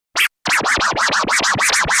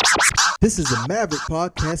This is a Maverick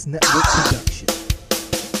Podcast Network production.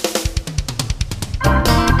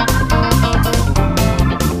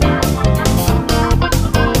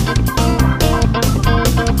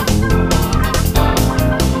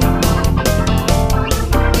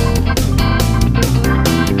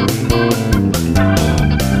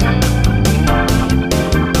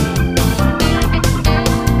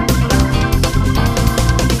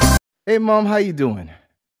 Hey, Mom, how you doing?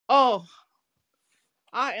 Oh,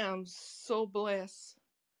 I am so blessed.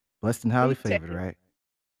 Blessed and Let highly me tell favored, you. right?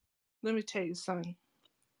 Let me tell you, son.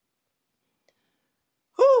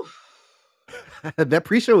 Whew. That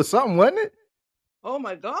pre-show was something, wasn't it? Oh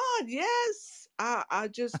my God, yes. I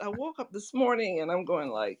woke up this morning and I'm going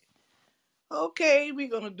like, okay, we're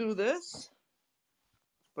gonna do this.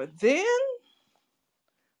 But then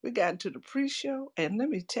we got into the pre-show, and let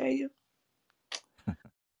me tell you,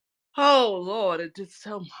 oh Lord, it just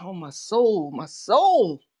oh my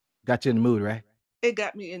soul. Got you in the mood, right? It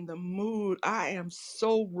got me in the mood. I am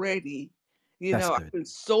so ready. That's I've good. been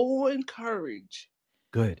so encouraged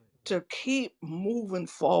Good. to keep moving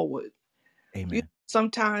forward. Amen.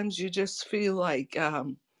 Sometimes you just feel like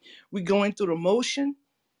we're going through the motion.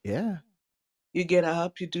 Yeah. You get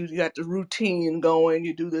up, you got the routine going,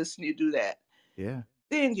 you do this and you do that. Yeah.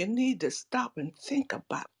 Then you need to stop and think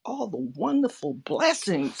about all the wonderful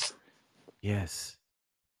blessings, Yes.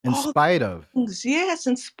 In all spite of. the things, yes,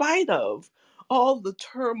 in spite of all the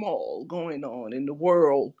turmoil going on in the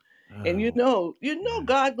world. And Oh, yeah.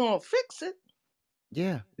 God gonna fix it.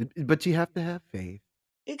 Yeah. But you have to have faith.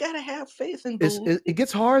 You gotta have faith and It's, believe. it, it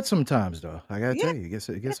gets hard sometimes, though. I gotta Yeah, tell you,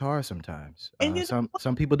 it gets hard sometimes. and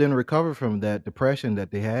Some people didn't recover from that depression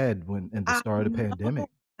that they had when in the I start of the know, pandemic.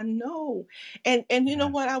 I know. And you know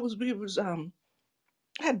Yeah. what? I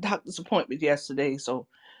had a doctor's appointment yesterday, so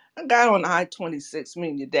I got on I-26, me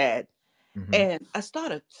and your dad, Hmm. and I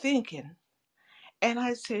started thinking, and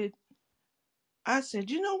I said,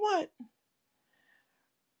 you know what?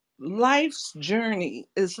 Life's journey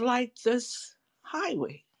is like this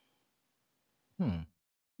highway. Hmm.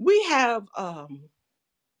 We have a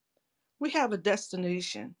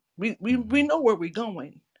destination. We Hmm. know where we're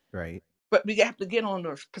going, Right. but we have to get on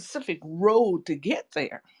a specific road to get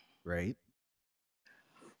there. Right.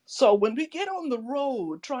 So when we get on the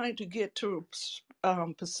road trying to get to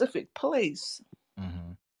a Pacific place,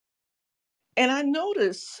 Hmm. and I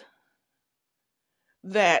notice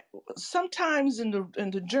that sometimes in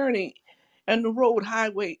the journey and the road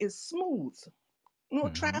highway is smooth, no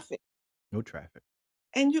Hmm. traffic, No traffic.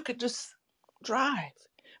 and you could just drive.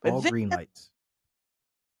 But All then green lights.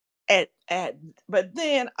 at but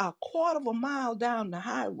then a quarter of a mile down the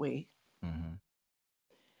highway, Hmm.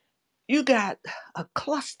 you got a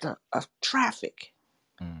cluster of traffic.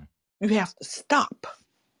 Mm. You have to stop.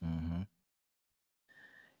 Hmm.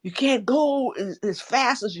 You can't go as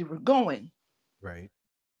fast as you were going. Right.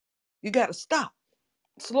 You got to stop.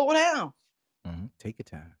 Slow down. Take your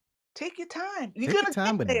time. Take your time. You're Take your gonna get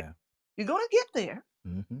time with there. now. You're gonna get there,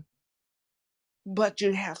 Hmm. but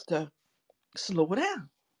you have to slow down.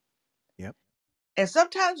 Yep. And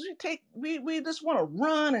sometimes we just want to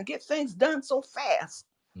run and get things done so fast.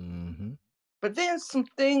 Hmm. But then some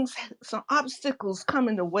obstacles come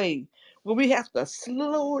in the way where we have to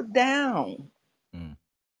slow down Mm.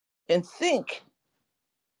 and think.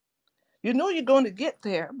 You're going to get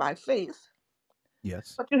there by faith,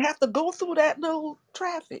 Yes. but you have to go through that little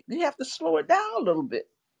traffic. You have to slow it down a little bit.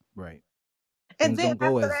 Right. And Things then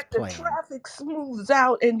don't go after as that, the planned. traffic smooths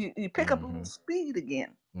out and you pick up a little Hmm. speed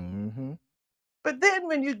again. Hmm. But then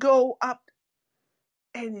when you go up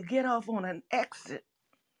and you get off on an exit,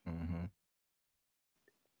 Hmm.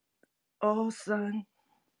 oh, son,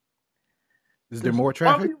 Is there there's more bumpy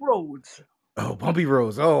traffic? roads. Oh, bumpy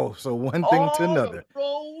roads. Oh, so one thing to All the another.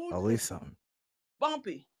 roads is Always something.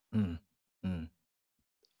 bumpy. Mm. Mm.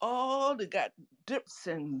 All they got dips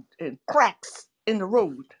and cracks in the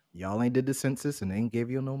road. Y'all ain't did the census and ain't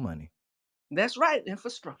gave you no money. That's right,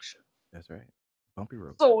 infrastructure. That's right. Bumpy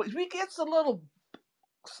roads. So if we get some little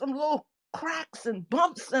cracks and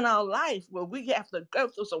bumps in our life where we have to go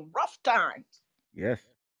through some rough times. Yes.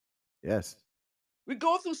 Yes. We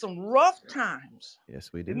go through some rough times.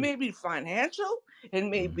 Yes, we It do. may be financial, it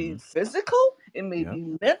may be Hmm. physical, it may Yep.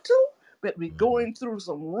 be mental, but we're Hmm. going through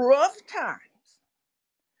some rough times.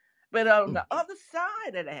 But on Mm. the other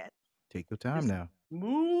side of that Take your time is now.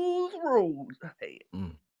 smooth road ahead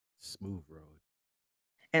Mm. Smooth road.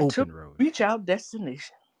 until Open road. we reach our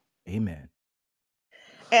destination. Amen.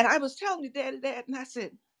 And I was telling your daddy that, and I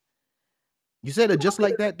said, You said it "You just want me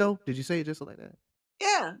like to?" that, though? Did you say it just like that?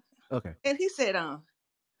 Yeah. Okay. And he said,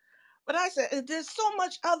 but I said, there's so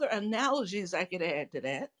much other analogies I could add to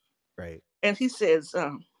that. Right. And he says,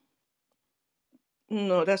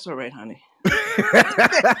 "No, that's all right, honey."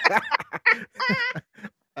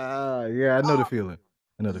 Yeah, I know the Oh, feeling.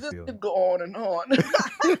 I know the this feeling. could go on and on.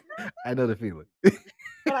 I know the feeling.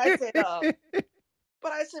 but I said, uh,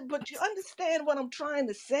 but you understand what I'm trying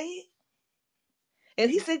to say?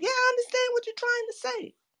 And he said, "Yeah, I understand what you're trying to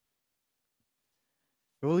say."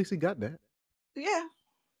 Well, at least he got that. Yeah.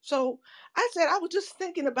 So I said, I was just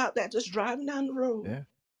thinking about that, just driving down the road. Yeah.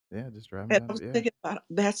 Yeah, just driving And down. I was Yeah. thinking about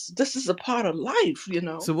this is a part of life.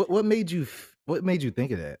 So what made you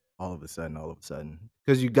think of that all of a sudden?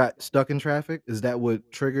 Because you got stuck in traffic? Is that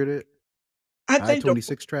what triggered it? I think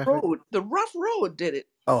I-26 traffic? the rough road did it.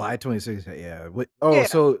 Oh, I-26, yeah. Oh, Yeah.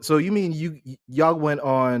 so you mean y'all went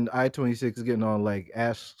on I-26 getting on like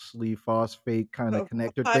Ashley Phosphate kind of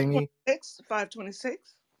connector thingy? 526,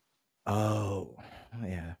 526. Oh,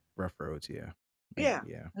 yeah. Rough roads, yeah. Yeah.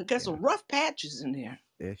 Yeah. It got Yeah. some rough patches in there.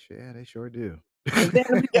 They sure do. And then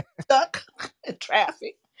we got stuck in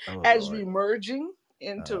traffic Oh as we Lord. merging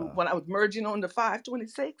into Uh when I was merging on the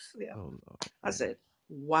 526. Yeah. oh Lord. I Yeah. said,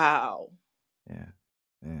 wow. Yeah.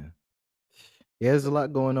 Yeah. Yeah, there's a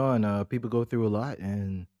lot going on. People go through a lot,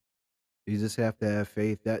 and you just have to have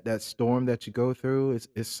faith. That storm that you go through,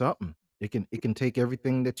 it's something. It can take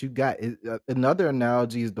everything that you got. Another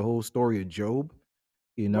analogy is the whole story of Job.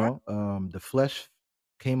 Right. The flesh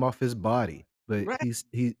came off his body, but Right.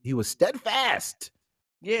 he was steadfast,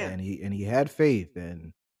 Yeah. and he had faith,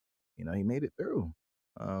 and he made it through.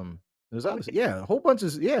 Um, there's Oh, others, yeah. yeah, a whole bunch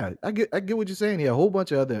of yeah. I get what you're saying. Yeah, a whole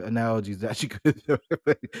bunch of other analogies that you could.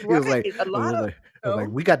 It was like Right. A lot of,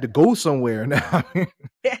 we got to go somewhere now.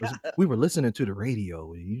 yeah. We were listening to the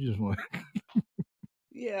radio. You just want,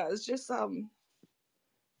 Yeah. It's just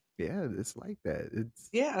yeah, it's like that.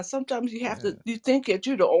 It's yeah, sometimes you have yeah, to you think that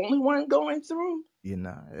you're the only one going through.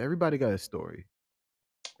 everybody got a story.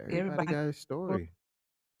 Everybody Everybody got a story.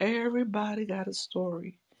 everybody got a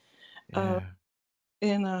story. Uh Yeah,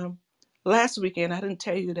 and last weekend I didn't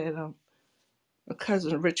tell you that my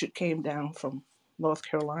cousin Richard came down from North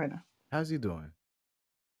Carolina. how's he doing?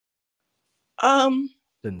 Um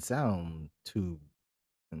Doesn't sound too.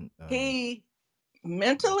 he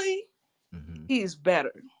mentally Mm-hmm. he's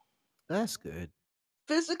better. That's good.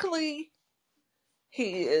 Physically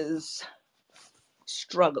he is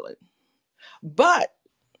struggling. But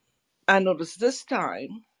I noticed this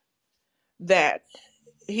time that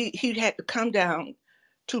he had to come down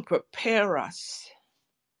to prepare us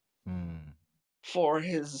Mm. for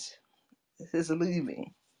his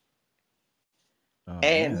leaving, Oh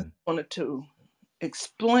and he man, wanted to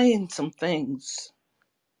explain some things,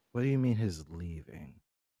 what do you mean his leaving?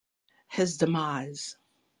 his demise,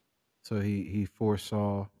 So he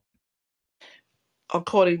foresaw.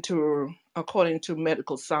 according to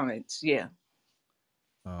medical science. Yeah,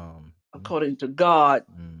 Um. according to God,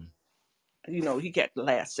 Mm, he got the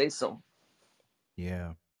last say so.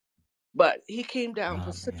 yeah. But he came down Oh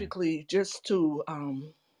man. specifically just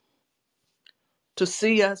to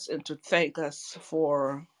see us and to thank us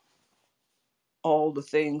for all the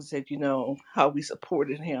things that how we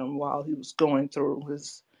supported him while he was going through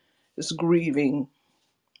his grieving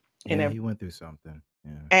and Yeah, he everything. went through something.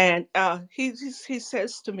 Yeah. And he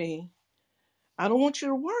says to me, "I don't want you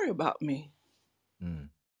to worry about me." Mm.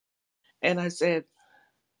 And I said,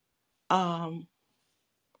 um,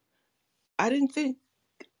 "I didn't think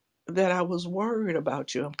that I was worried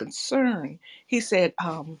about you. I'm concerned." He said,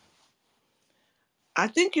 "I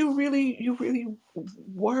think you really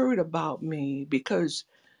worried about me because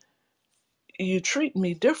you treat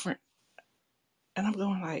me different." And I'm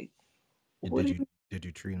going like, "What Did do you you?" did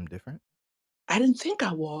you treat him different? I didn't think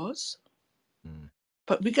I was, Mm.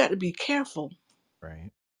 but we got to be careful.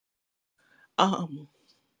 Right. Um,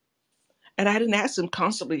 and I didn't ask him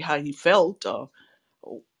constantly how he felt,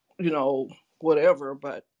 you know, whatever,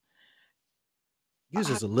 but He was I,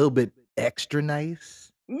 just a little bit extra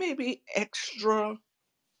nice. maybe extra.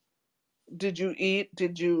 Did you eat?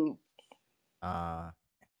 Did you Uh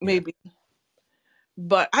yeah. maybe?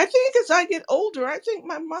 But I think as I get older, I think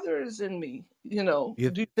my mother is in me. You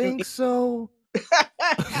Do you think eat? so?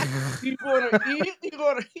 You gonna eat? You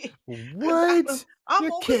gonna eat? Because What? I'm You're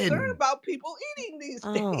more concerned kidding. about people eating these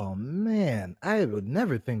days. Oh man, I would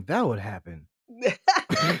never think that would happen.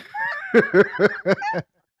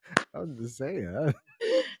 I'm just saying.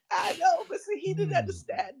 I know, but see, he didn't Hmm.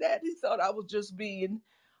 understand that. He thought I was just being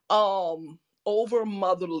over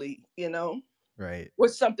motherly, Right.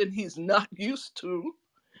 was something he's not used to.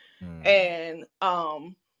 Mm.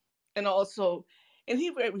 And also, and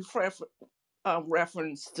he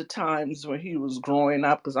referenced to times when he was growing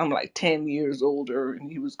up because I'm like 10 years older,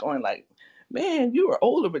 and he was going like man, you were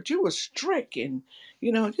older, but you were strict, and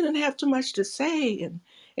you didn't have too much to say.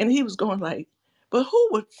 And he was going like, but who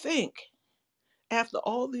would think after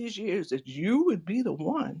all these years that you would be the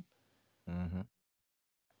one? Hmm.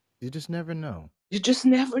 You just never know. You just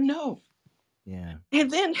never know. Yeah.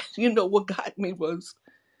 And then, what got me was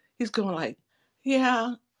he's going like,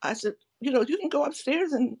 yeah. I said, you can go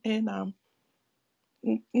upstairs and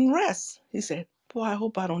rest. He said, boy, I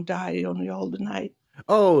hope I don't die on y'all tonight.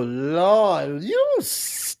 Oh Lord, you don't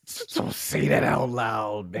say that out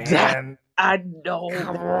loud, That man. I know.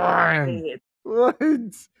 Come But on. What?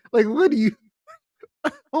 Like, what do you?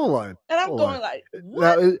 Hold on. and I'm Hold on. going like,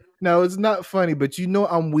 Now, what? now it's not funny, but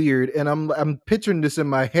I'm weird, and I'm picturing this in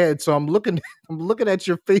my head. So I'm looking I'm looking at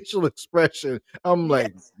your facial expression. I'm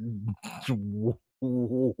like, Yes.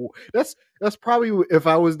 that's probably if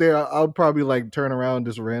I was there, I'll probably like turn around, and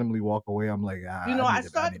just randomly walk away. I'm like, I I need a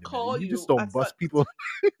started to minute. call You just you. I don't thought bust people.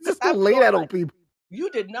 because Just I don't was lay going that on like, people. you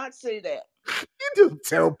did not say that. You don't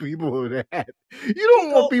tell people that. You He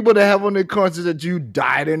don't want go, people to have on their conscience that you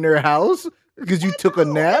died in their house because you took a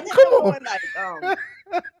no. And nap. then Come I'm on. going like,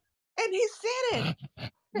 and he said it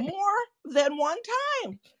more than one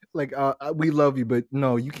time. Like, we love you, but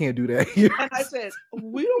no, you can't do that here. And I said,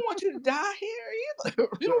 we don't want you to die here either.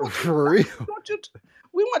 We don't want you to For die. real.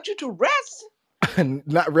 We want you to rest, And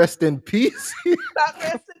not rest in peace. not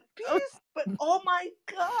rest in peace. But oh my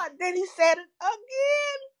God, then he said it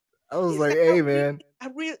again. I was He like, said, hey, man.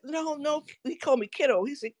 no. He called me kiddo.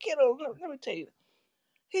 He said, kiddo, let me tell you.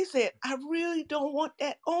 He said, I really don't want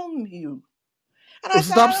that on you. And I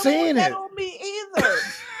said, I Stop don't want saying that it. on me either.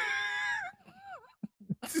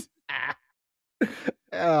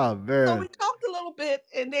 Oh, So man. we talked a little bit,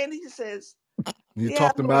 and then he says, You yeah,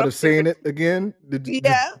 talked I'm him going out of upstairs. saying it again?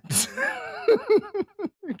 Yeah.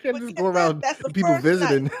 You can't But just get go this, around that's the people first night.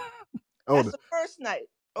 visiting. That's Oh, the first night.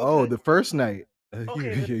 oh, Okay. the first night.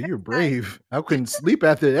 Okay. The You're next night. brave. I couldn't sleep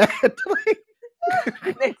after that.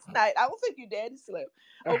 Next night. I don't think your daddy slept.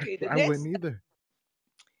 Okay. The I next wouldn't either.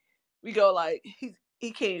 we go like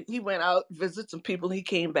he went out, visit some people, and he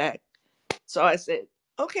came back. So I said,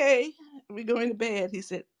 okay, we going to bed. He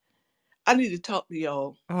said, I need to talk to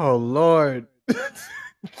y'all. Oh, Lord.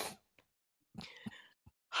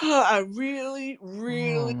 I really,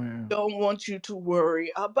 really man. don't want you to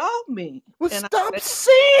worry about me. Well, And stop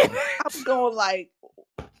saying I'm going like,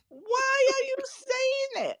 why are you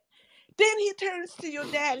saying that? Then he turns to your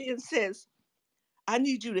daddy and says, I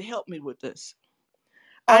need you to help me with this.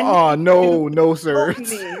 I need no, you no, to sir. help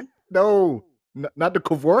me. No, not the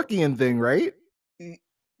Kevorkian thing, right?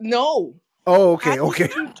 No, Oh, I okay, okay.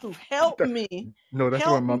 need you to help me. No, that's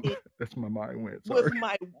where Help my me that's my mind went. with Sorry.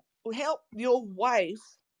 help your wife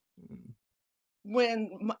when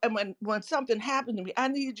something happened to me. I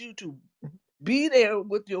need you to be there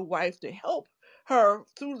with your wife to help her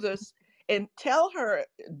through this and tell her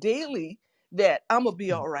daily that I'm gonna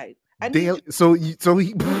be all right. I need you. So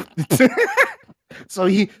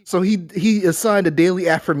he he assigned a daily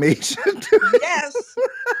affirmation. Yes,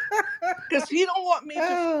 because he don't want me to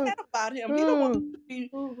forget about him. He don't want me to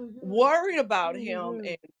be worried about him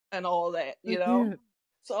and all that,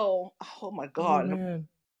 So, oh my Oh God. man.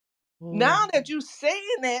 Now that you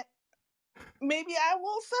saying that, maybe I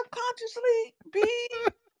will subconsciously be,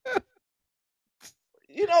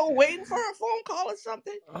 waiting for a phone call or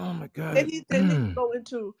something. Oh my Then God. he go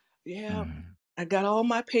into, yeah, I got all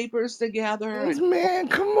my papers together. Man,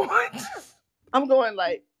 come on. I'm going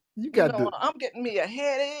like, You got the I'm getting me a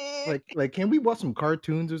headache. like can we watch some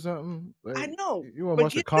cartoons or something? I Like know, you want to but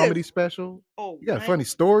watch a get comedy this. special? Oh You got a man, funny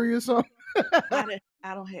story or something? I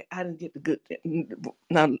didn't get the good.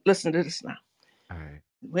 Now listen to this now. All right.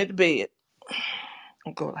 Went to bed.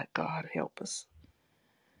 I'm going like, God help us.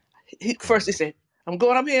 First he said, I'm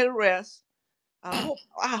going up here to rest. I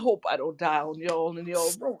hope I don't die on y'all and y'all.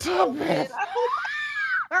 Stop Man, it.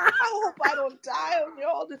 I hope I don't die on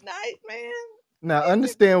y'all tonight, man. Now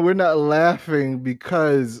understand we're not laughing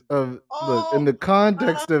because of look in Oh the my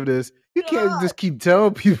context of this, you can't God. just keep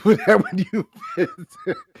telling people that when you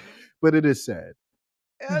visit. But it is sad.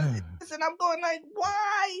 Listen, I'm going like,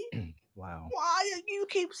 why? Wow. Why do you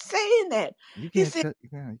keep saying that? You He can't said, tell you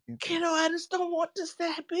can't kiddo, I just don't want this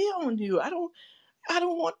to be on you. I don't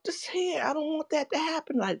want this here. I don't want that to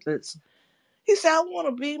happen like this. He said, I want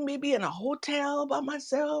to be maybe in a hotel by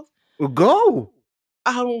myself. Well, go.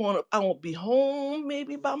 I won't be home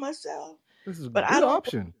maybe by myself. This is a But good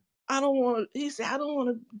option. I don't want to, he said, I don't want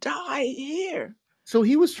to die here. So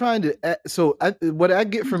he was trying to what I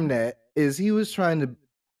get from that is he was trying to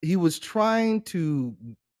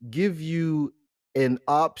give you an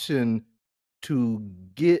option to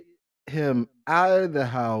get him out of the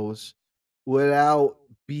house without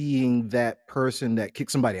being that person that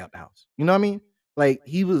kicks somebody out the house. You know what I mean? Like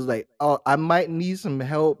he was like, "Oh, I might need some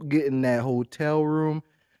help getting that hotel room,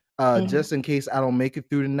 Mhm, just in case I don't make it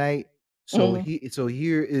through the night." So mhm. so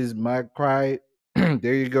here is my cry.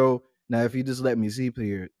 There you go. Now, if you just let me sleep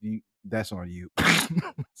here, that's on you.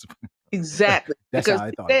 Exactly, That's how because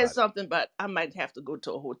I he thought said about it. something, but I might have to go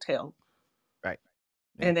to a hotel, Right.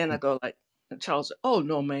 Yeah. and then I go like, and Charles said, "Oh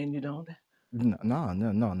no, man, you don't." No, no,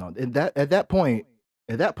 no, no, no.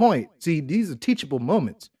 At that point, see, these are teachable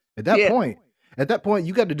moments. At that Yeah, point, at that point,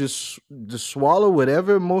 you got to just swallow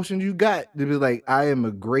whatever emotion you got to be like, I am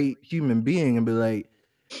a great human being, and be like,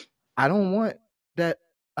 I don't want that.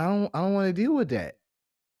 I don't want to deal with that.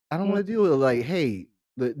 I don't mm, want to deal with it. Like, hey,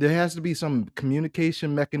 there has to be some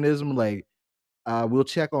communication mechanism. Like, we'll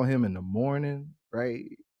check on him in the morning, right?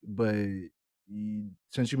 But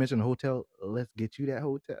since you mentioned the hotel, let's get you that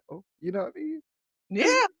hotel. You know what I mean?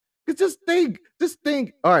 Cause, yeah. 'cause just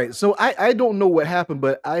think. All right, so I don't know what happened,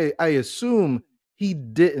 but I assume he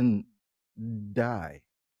didn't die.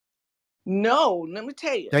 No, let me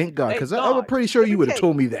tell you. Thank God, because Thank I was God. pretty sure Let you me would have tell you.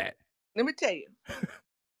 told me that. Let me tell you.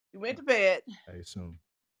 You went to bed. I assume.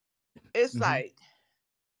 It's Hmm. like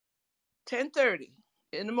 10:30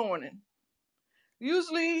 in the morning.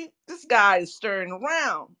 Usually, this guy is stirring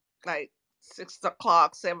around like 6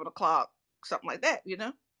 o'clock, 7 o'clock, something like that.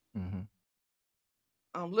 Hmm.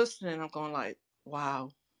 I'm listening. I'm going like,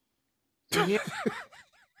 wow. So here,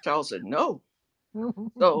 Charles said no.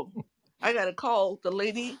 So I got to call the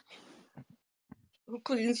lady who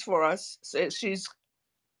cleans for us. Said she's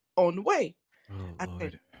on the way. Oh I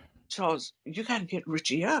said, Lord, Charles, you got to get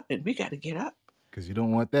Richie up, and we got to get up. because you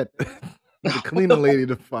don't want that the cleaning lady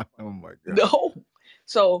to find. Oh my God. No.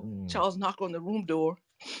 So Mm. Charles knocked on the room door.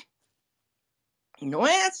 No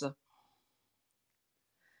answer.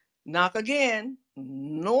 Knock again.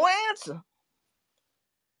 No answer.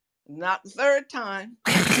 Knock the third time.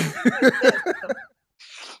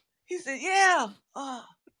 He said, yeah.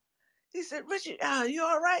 He said, Richard, you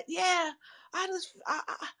all right? Yeah.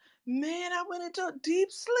 Man, I went into a deep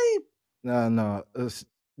sleep. No, no.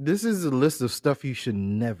 This is a list of stuff you should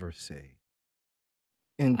never say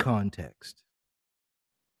in context.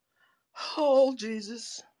 Oh,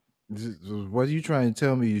 Jesus. What are you trying to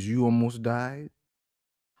tell me? Is you almost died?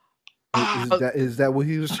 Uh, Is that what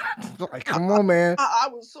he was trying to like? Come on, man. I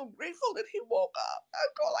was so grateful that he woke up. I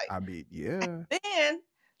go like, I mean, yeah. then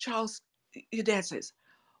Charles, your dad says,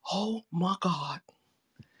 oh my God,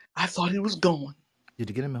 I thought he was gone. Did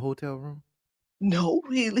you get him a hotel room? No,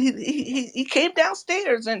 he came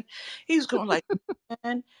downstairs and he's going like,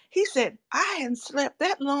 man, he said, I hadn't slept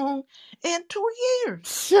that long in 2 years.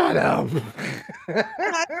 Shut up.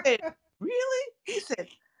 And I said, really? He said,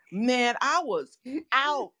 man, I was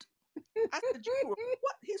out. I said, you were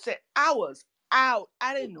what? He said, I was out.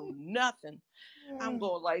 I didn't know nothing. I'm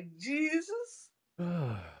going like, Jesus,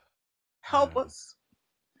 help us.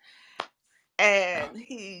 And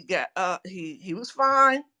he got he was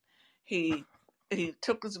fine. He he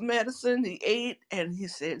took his medicine, he ate, and he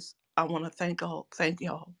says, I want to thank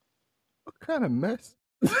y'all. What kind of mess?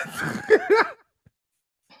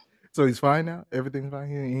 So he's fine now. Everything's fine.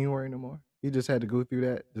 He ain't worrying no more. He just had to go through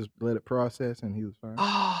that, just let it process, and he was fine.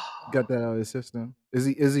 Oh Got that out of his system. Is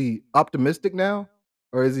he optimistic now,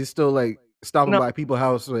 or is he still like stopping no, by people's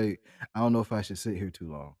house? Like, I don't know if I should sit here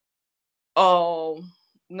too long. oh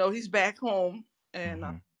no, he's back home and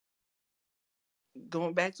Hmm.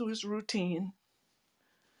 going back to his routine.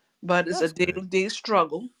 But it's a That's day good. to day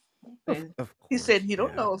struggle. And Of he said course, he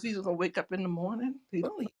don't yeah. know if he's gonna wake up in the morning. He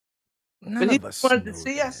don't know. None But he of us wanted to know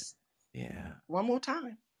see that. us Yeah, one more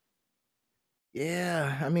time.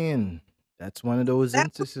 yeah. I mean, that's one of those That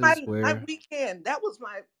was instances my where weekend. That was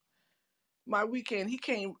my weekend. He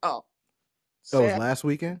came up. that was Sad. last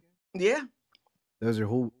weekend. Yeah. That was your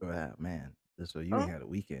whole man. So you Huh? ain't had a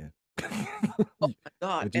weekend. Oh my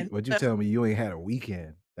God. And Would you tell me you ain't had a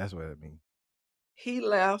weekend? That's what I mean. he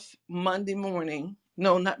left Monday morning.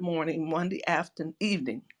 No, not morning. Monday afternoon,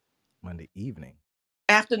 evening, Monday evening.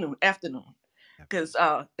 afternoon. Afternoon. Because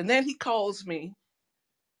and then he calls me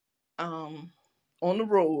um on the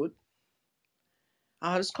road.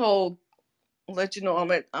 I just called, let you know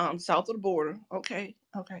I'm at south of the border. Okay,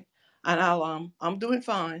 okay. And I'm doing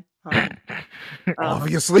fine. Uh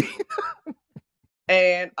Obviously.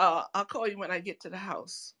 and I'll call you when I get to the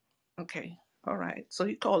house. Okay. All right. So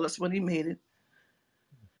he called us when he made it.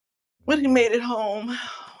 When he made it home.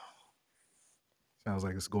 Sounds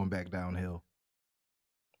like it's going back downhill.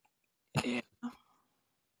 Yeah.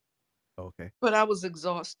 Okay. But I was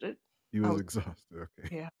exhausted. You I was was exhausted. Okay.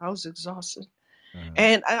 Yeah, I was exhausted. Uh,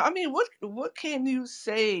 And I mean, what can you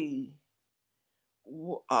say?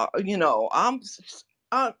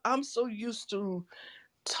 I'm so used to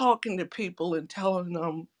talking to people and telling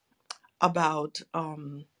them about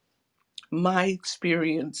my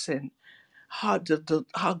experience and how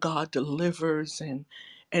God delivers and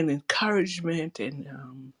encouragement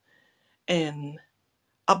and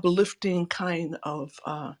uplifting kind of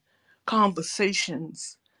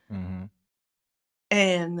conversations. Hmm.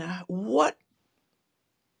 And what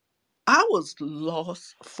I was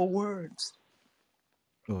lost for words.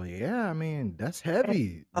 Well, yeah, I mean, that's And,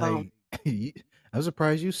 heavy. um, Like, I'm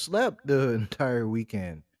surprised you slept the entire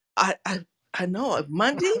weekend. I, I I know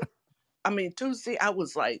Monday. I mean Tuesday. I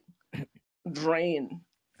was like drained,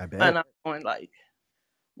 I and bet. I'm going like,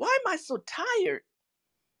 why am I so tired?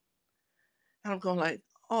 And I'm going like,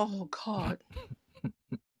 oh God.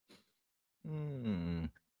 Mm,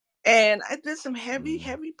 And I did some heavy, mm.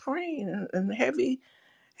 heavy praying and heavy,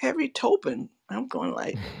 heavy toping. I'm going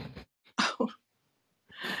like,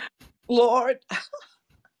 Lord,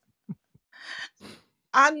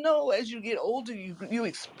 I know as you get older, you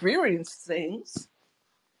experience things,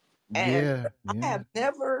 and Yeah, I yeah. have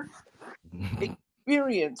never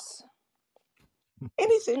experienced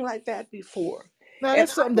anything like that before. Now And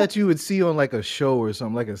that's something that you would see on like a show or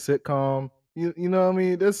something, like a sitcom. You know what I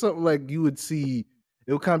mean? That's something like you would see.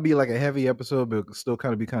 It would kind of be like a heavy episode, but it would still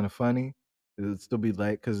kind of be kind of funny. It would still be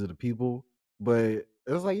like because of the people, but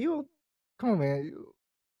it's like you, come on, man.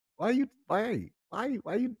 Why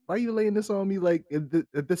you laying this on me like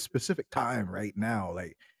at this specific time right now?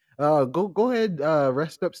 Like, go ahead,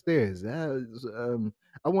 rest upstairs.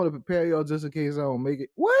 I want to prepare y'all just in case I don't make it.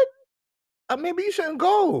 What? Maybe you shouldn't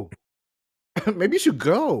go. Maybe you should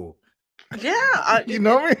go. yeah, You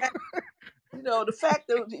know what I mean? the fact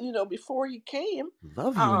that before he came,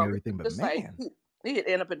 Love you and it everything, but was just like man, he had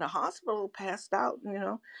ended up in the hospital, passed out,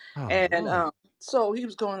 oh and Lord. so he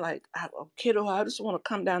was going like, "Kiddo, I just want to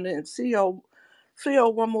come down there and see you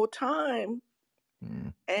one more time."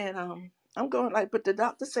 Mm. And I'm going like, "But the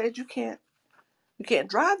doctor said you can't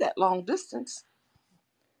drive that long distance."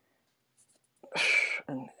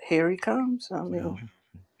 And here he comes. I Well, mean,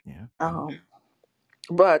 yeah, yeah. um,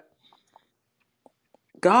 but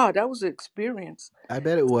God, that was an experience. I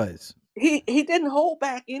bet it was. He didn't hold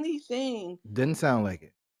back anything Didn't sound like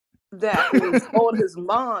it. that was on his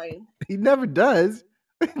mind. He never does.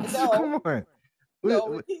 No, Come on.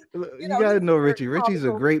 no, You got to he's know a very Richie. Richie's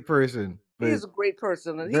a comical. great person, but He's a great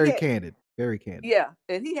person, and he very had candid. Very candid. yeah,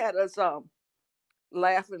 and he had us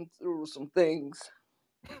laughing through some things.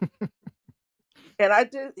 And I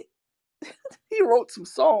did. He wrote some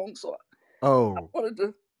songs, so I Oh, wanted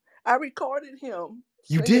to. I recorded him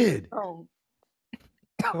you singing did. a song.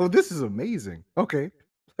 Oh, this is amazing. Okay,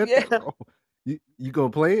 let that Yeah, roll. You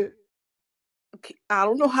gonna play it? I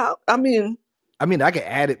don't know how. I mean, I mean, I can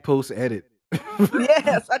add it post edit.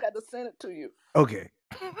 yes, I got to send it to you. Okay.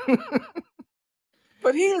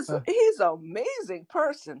 But he's Uh, he's an amazing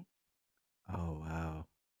person, oh wow.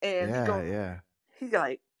 and Yeah, yeah. he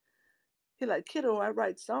like he like kiddo. I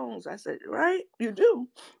write songs. I said, right, you do.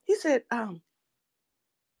 He said,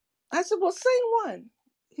 I said, well, sing one.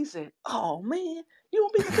 He said, oh man, you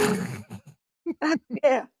want me to sing? I said,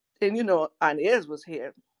 yeah, and Inez was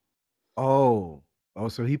here. Oh, oh,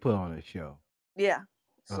 so he put on a show. Yeah,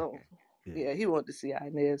 so Okay, good. yeah, he wanted to see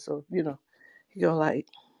Inez. So he go like,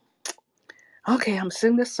 okay, I'm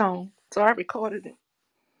singing this song. So I recorded it,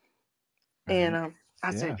 All and right.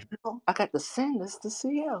 I said, Yeah, I got to sing this to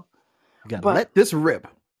CL. you gotta But let this rip.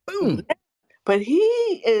 Boom. but he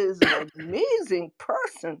is an amazing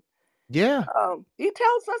person. Yeah, He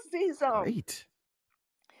tells us these great.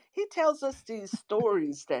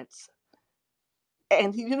 stories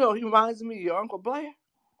and he reminds me of your Uncle Blair.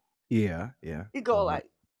 Yeah, yeah. He A go lot. like,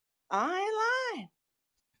 I ain't lying,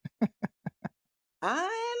 I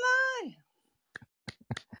ain't lying,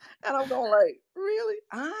 and I'm going like, really,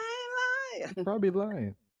 I ain't He's lying. probably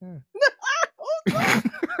lying. Yeah. Oh God,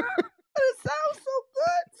 it sounds so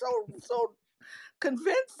good, so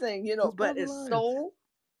convincing, He's but probably lying.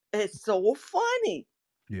 it's so funny.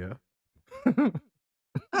 Yeah.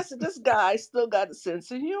 I said, this guy still got a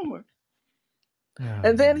sense of humor. Oh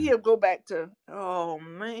And then man. he'll go back to, oh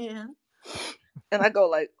man. And I go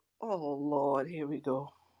like, oh Lord, here we go.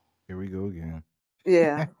 Here we go again.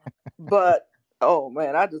 Yeah. But oh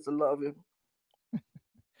man, I just love him.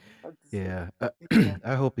 I just love Yeah. yeah.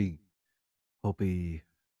 I hope he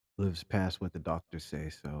lives past what the doctors say.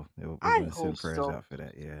 So we're I gonna hope send prayers so. out for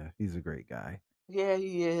that. Yeah, he's a great guy. Yeah,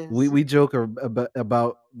 he We is. we joke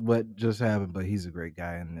about what just happened, but he's a great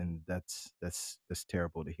guy, and that's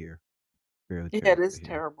terrible to hear. Really Yeah, it terrible is to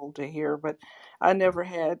hear. terrible to hear, but I Yeah. never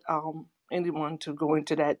had anyone to go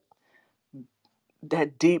into that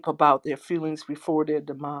that deep about their feelings before their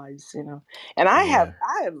demise, you know. And I have Yeah.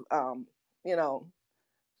 I have you know,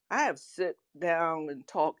 I have sit down and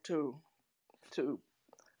talked to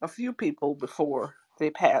a few people before they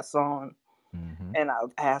pass on, Hmm. and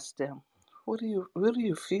I've asked them, what are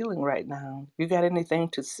you feeling right now? You got anything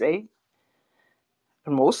to say?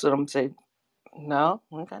 And most of them say, no,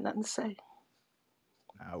 I ain't got nothing to say.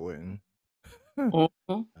 I wouldn't.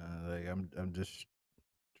 Hmm. Like I'm just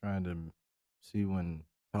trying to see when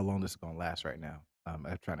how long this is gonna last right now. I'm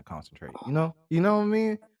trying to concentrate. You know what I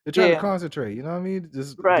mean. They're trying to Yeah, concentrate. You know what I mean.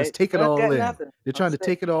 Just right. take it I all got in. nothing. They're I'm trying to sick.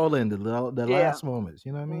 take it all in the Yeah. last moments.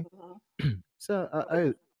 You know what I mean. Hmm. So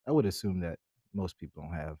I would assume that most people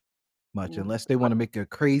don't have much Mm. unless they want to make a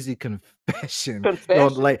crazy confession,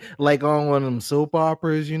 Confession. like on one of them soap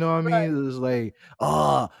operas. You know what I Right. mean? It's like,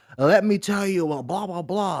 oh, let me tell you, blah blah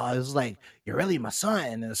blah. It's like you're really my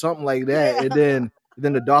son, or something like that, Yeah. and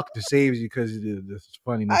then the doctor saves you because of the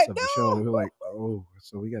funniness I of the show. We're know. like, oh,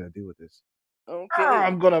 so we got to deal with this. Ah, Okay.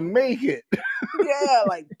 I'm gonna make it. Yeah,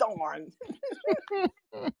 like darn.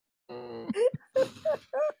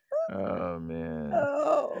 Oh man.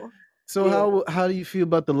 Oh. So Yeah. how do you feel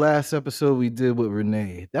about the last episode we did with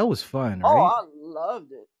Renee? That was fun, Oh, right? I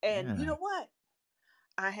loved it. And you Yeah. know what?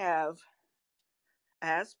 I have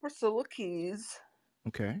asked Priscilla Keys,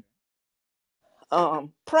 Okay.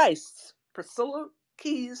 Price. Priscilla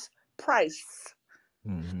Keys Price.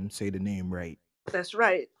 Say the name right. That's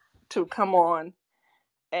right. To come on.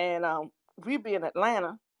 And we be in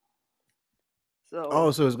Atlanta. So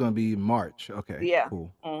Oh, so it's gonna be March. Okay, yeah.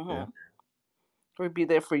 cool. Yeah, Mm-hmm. We'll be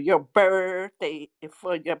there for your birthday.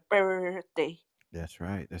 For your birthday. that's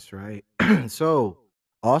right. That's right. So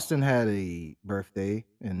Austin had a birthday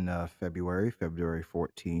in February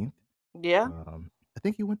 14th. Yeah. I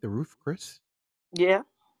think he went to Ruth Chris. Yeah.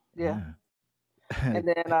 Yeah. Yeah. And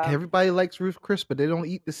then Everybody likes Ruth Chris, but they don't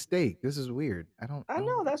eat the steak. This is weird. I I don't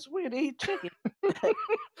know that's weird. They eat chicken.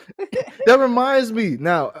 That reminds me.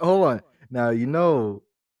 Now, hold on. Now you know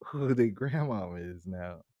who the grandma is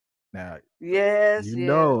now. Now Yes, you yes,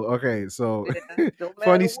 know. Okay, so yeah. Don't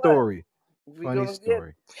matter funny what. story. We Funny gonna get.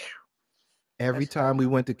 story. Every That's right. time we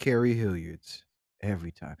went to Carrie Hilliard's,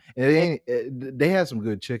 every time, and it And, ain't. They had some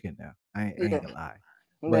good chicken now. I yeah. ain't gonna lie.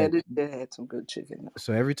 Man, But they had some good chicken.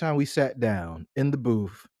 so every time we sat down in the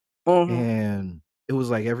booth, Mm-hmm. and it was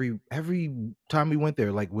like every time we went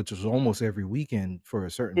there, like which was almost every weekend for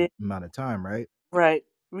a Yeah, certain amount of time, right? right.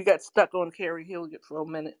 We got stuck on Carrie Hilliard for a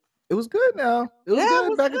minute. It was good now. It was Yeah, it good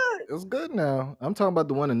was back at good. it was good now. I'm talking about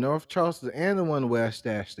the one in North Charleston and the one in West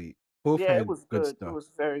Ashley. Both Yeah, it had was good good. It stuff.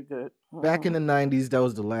 was very good. Back in Hmm. the 90s, that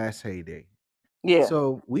was the last heyday. Yeah.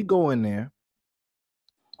 So we go in there,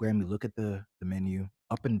 Grammy, look at the menu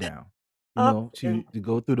up and down. You Up know, and to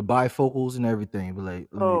go through the bifocals and everything. Be like,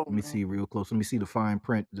 oh let me man. see real close. Let me see the fine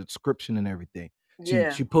print, the description and everything. Yeah.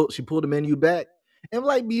 She pulled the menu back. And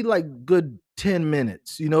like be like good 10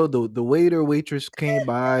 minutes. You know, the waiter, waitress came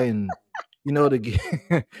by and they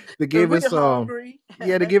they Cause gave we're us hungry.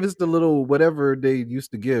 yeah, they gave us the little whatever they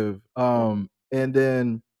used to give. And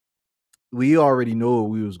then we already know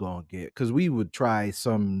what we was gonna get because we would try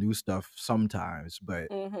some new stuff sometimes, but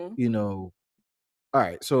Mm-hmm. you know, all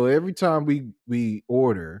right. So every time we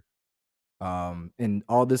order, and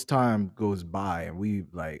all this time goes by, and we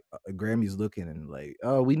like Grammy's looking and like,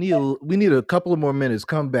 oh, we need a couple of more minutes.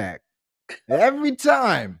 Come back every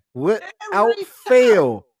time without Every time.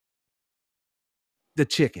 fail. The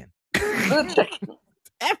chicken The chicken.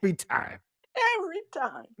 every time. Every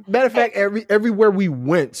time. Matter of And fact, everywhere we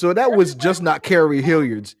went. So that was everywhere just we not Carrie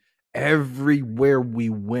Hilliard's. Everywhere we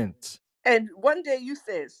went. and one day you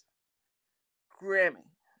says, Grammy,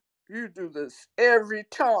 you do this every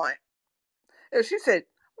time. And she said,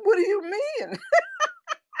 what do you mean?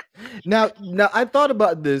 Now I thought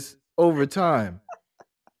about this over time,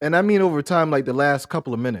 and I mean over time, like the last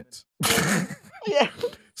couple of minutes. Yeah.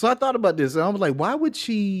 So I thought about this, and I was like, why would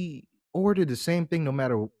she order the same thing no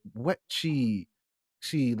matter what she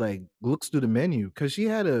like looks through the menu? Because she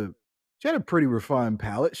had a pretty refined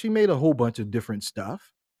palate. She made a whole bunch of different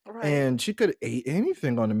stuff, Right. and she could have ate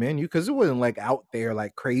anything on the menu because it wasn't like out there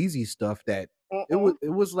like crazy stuff that Mm-mm. it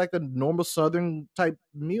was like a normal Southern type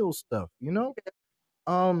meal stuff, you know.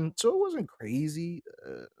 So it wasn't crazy,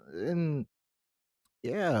 and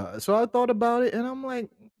yeah. So I thought about it, and I'm like,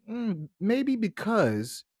 maybe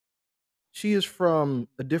because she is from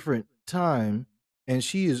a different time, and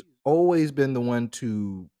she has always been the one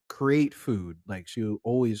to create food. Like she'll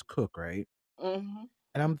always cook, right? Mm-hmm.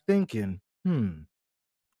 And I'm thinking,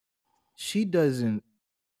 she doesn't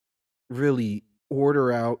really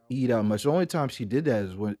order out, eat out much. The only time she did that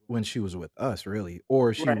is when she was with us, really,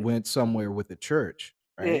 or she Right. went somewhere with the church,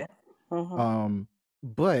 right? Yeah. Mm-hmm. Um,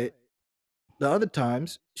 but the other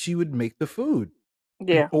times she would make the food,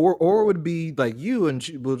 Yeah. or it would be like you, and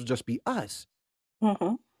she would just be us.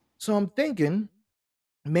 Mm-hmm. So I'm thinking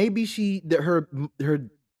maybe her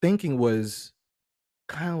thinking was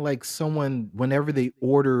kind of like someone whenever they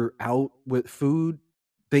order out with food,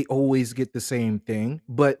 they always get the same thing,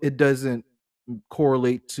 but it doesn't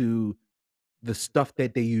correlate to the stuff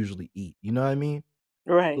that they usually eat. You know what I mean?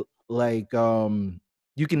 Right. Like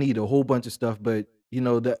you can eat a whole bunch of stuff, but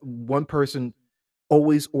that one person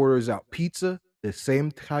always orders out pizza, the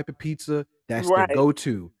same type of pizza, that's their Right.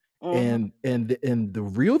 go-to. Mm-hmm. And the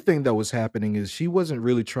real thing that was happening is she wasn't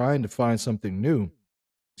really trying to find something new.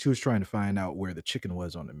 She was trying to find out where the chicken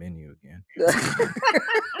was on the menu again.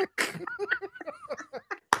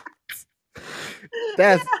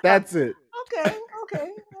 That's it. Okay. Okay.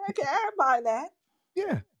 Okay. I buy that.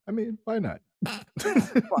 Yeah, I mean, why not?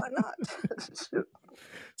 Why not?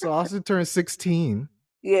 So Austin turned 16.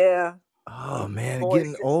 Yeah. Oh man, Boy,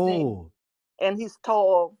 getting 16. old. And he's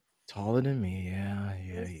tall. Taller than me. Yeah,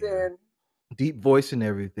 yeah, He's yeah. thin. Deep voice and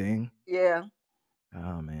everything. Yeah.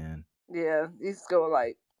 Oh man. Yeah. He's going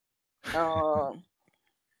like um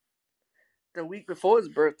the week before his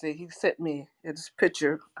birthday, he sent me this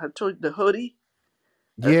picture. I told you the hoodie.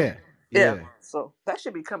 Yeah, Yeah. yeah. So that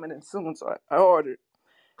should be coming in soon. So I ordered.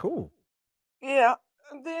 Cool. Yeah.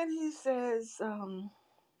 And then he says,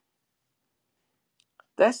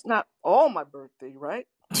 that's not all my birthday, right?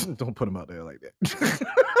 Don't put him out there like that.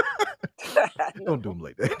 I Don't do know. him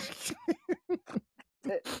like that.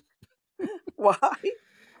 Why?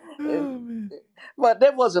 Oh man. But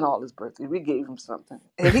that wasn't all his birthday. We gave him something.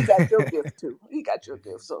 And he got your gift too. He got your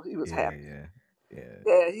gift, so he was Yeah, happy. yeah, yeah,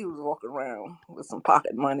 Yeah, he was walking around with some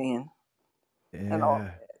pocket money and all yeah.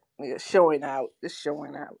 that. Yeah, showing out. Just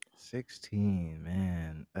showing out. 16,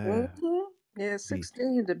 man. Yeah, Be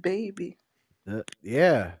 16, the baby.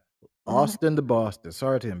 yeah. Mhm. Austin to Boston.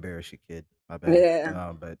 Sorry to embarrass you, kid. My bad.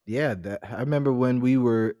 Yeah. But yeah, I remember when we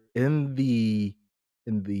were in the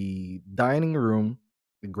dining room,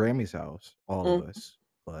 the Grammy's house, all of Mm, us,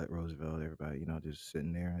 but Roosevelt, everybody, just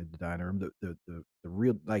sitting there in the dining room, the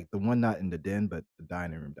real, like the one not in the den, but the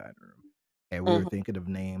dining room, and we were mhm. thinking of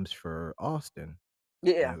names for Austin.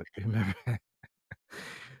 Yeah. And remember,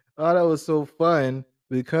 oh, that was so fun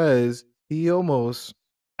because he almost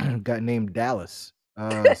got named Dallas.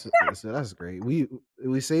 So that's great. We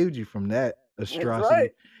saved you from that That's right. atrocity.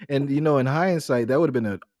 And in hindsight, that would have been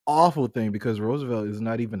an awful thing because Roosevelt is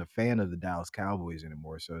not even a fan of the Dallas Cowboys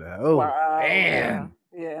anymore. So oh Wow. Yeah. man,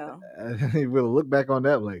 Yeah. he would have looked back on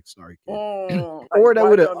that like sorry kid, Like, or that why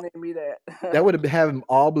would have y'all name me that? that would have had him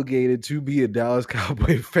obligated to be a Dallas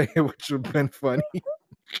Cowboy fan, which would have been funny.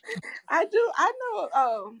 I do. I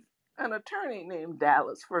know an attorney named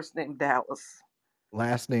Dallas. First name Dallas.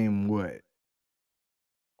 Last name what?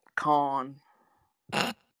 Con.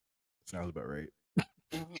 Sounds about right.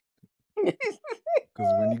 Mhm.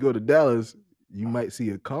 Because when you go to Dallas, you might see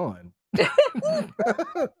a con. You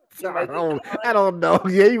I might get don't, con. I don't know.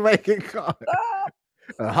 Yeah, you might get caught.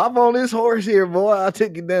 Ah, Hop on this horse here, boy. I'll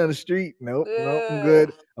take you down the street. Nope, nope, I'm yeah.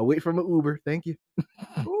 good. I'll wait for my Uber. Thank you.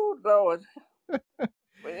 Ooh, Lord. But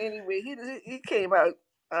anyway, he came out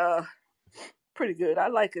pretty good. I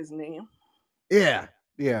like his name. Yeah,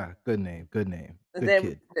 yeah. Good name. Good name. And Good then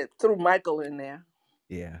kid. they threw Michael in there.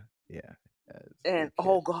 Yeah, yeah. That's a And good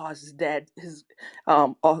oh kid. gosh,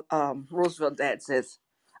 Roosevelt dad says,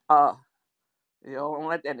 you don't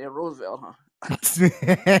like that in Roosevelt, huh?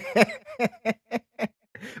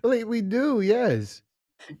 Well, we do, yes.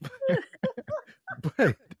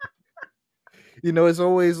 But it's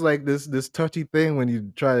always like this touchy thing when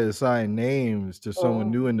you try to assign names to someone Oh,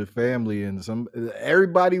 new in the family, and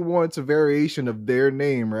everybody wants a variation of their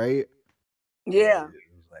name, right? yeah.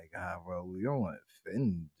 It's like, bro, we don't want to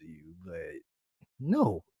offend you, but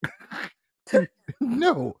no,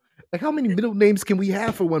 no. Like, how many middle names can we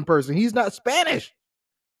have for one person? He's not Spanish.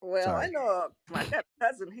 Well, I Sorry. know I got a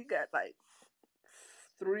cousin. He got like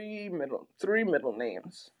three middle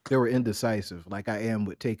names. They were indecisive, like I am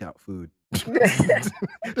with takeout food.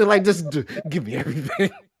 They're like, just give me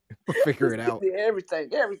everything. We'll figure it out. Everything,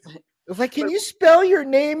 everything. It's like, can But you spell your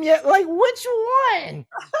name yet? Like, which one?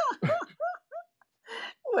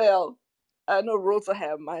 well, I know Rosa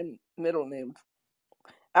have my middle name.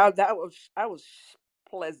 I was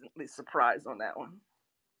pleasantly surprised on that one.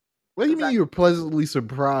 What do you 'Cause mean you were pleasantly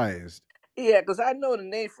surprised? because I know the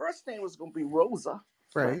name. First name was gonna be Rosa,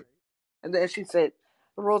 Right. and then she said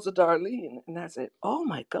Rosa Darlene, and I said, "Oh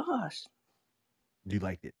my gosh, You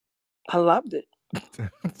liked it. I loved it."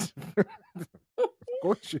 Of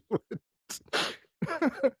course you would.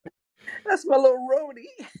 That's my little roadie.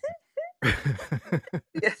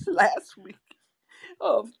 Yes, last week,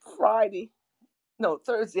 Friday, no,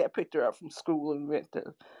 Thursday, I picked her up from school and went to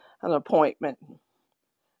an appointment.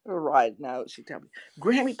 We were riding out. She told me,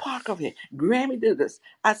 Grammy, park over here. Grammy, do this.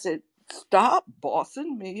 I said, stop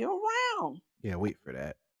bossing me around. Yeah, wait for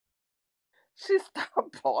that. She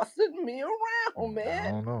stopped bossing me around, I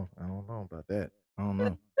man. don't know. I don't know about that. I don't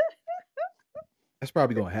know. That's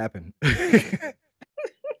probably gonna happen.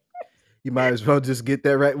 You might as well just get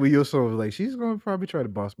that right with your soul. Like she's gonna probably try to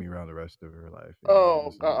boss me around the rest of her life. You know, Oh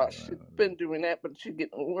this is gosh, she's been doing that, but she's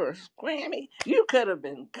getting worse. Grammy, you could have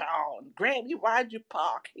been gone. Grammy, why'd you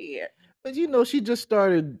park here? but you know, she just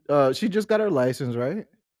started. She just got her license, right?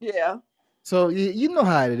 Yeah. So you know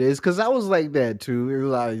how it is, because I was like that too. It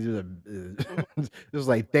was Mhm. it was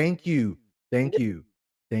like, thank you, thank you,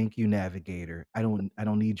 navigator. I don't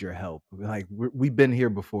need your help. Like we've been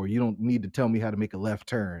here before. You don't need to tell me how to make a left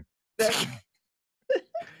turn. That's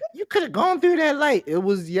You could have gone through that light. It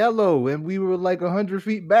was yellow, and we were like 100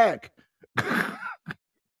 feet back.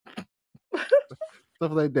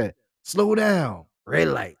 Stuff like that. Slow down. Red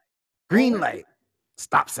light. Green all, light.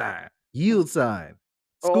 Stop sign. Yield sign.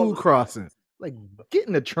 all School the crossing. Like, get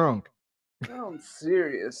in the trunk. I'm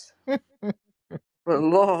serious. But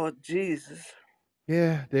Lord Jesus.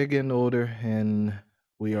 Yeah, they're getting older, and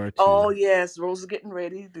we are Oh too. yes, Rose is getting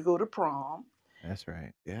ready to go to prom. That's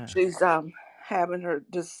right. Yeah. She's having her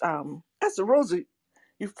this I said, Rosie,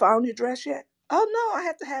 you found your dress yet? Oh no, I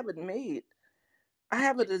have to have it made. I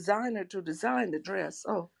have a designer to design the dress.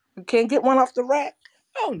 Oh, you can't get one off the rack?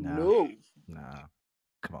 Oh Nah. no. Nah.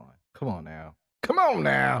 Come on. Come on now. Come on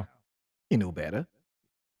now. You know better.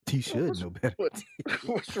 You should What's know better. what,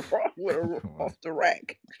 what's wrong with her Come on. off the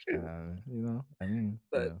rack? Shoot. You know, I mean,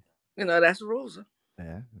 But that's Rosa.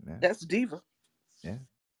 yeah, yeah, That's Diva. yeah.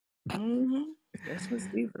 That's Miss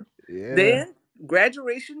Diva. Yeah. Then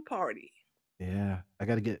graduation party. Yeah. I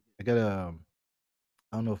gotta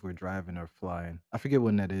I don't know if we're driving or flying. I forget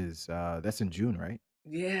when that is. That's in June, right?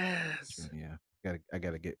 Yes. June, yeah. I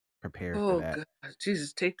gotta get prepared for Oh that. God,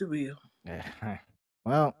 Jesus, take the wheel. Yeah.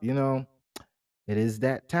 Well, you know, it is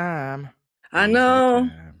that time. It I is that know.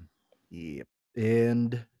 time. Yep.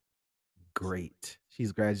 And great.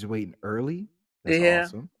 She's graduating early. That's Yeah,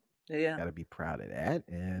 awesome. yeah. Gotta be proud of that.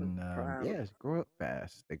 And Proud. yeah, grow up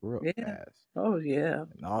fast. They grow up Yeah. fast. Oh yeah.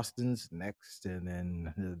 And Austin's next, and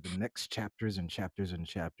then the next chapters and chapters and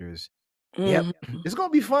chapters. Yep. hmm It's gonna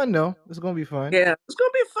be fun though. It's gonna be fun. Yeah. It's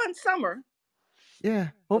gonna be a fun summer. Yeah. A lot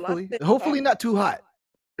of Hopefully. things. Hopefully not too hot.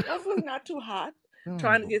 Hopefully not too hot.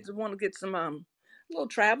 Trying to Oh, want to get some little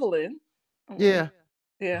travel in. yeah.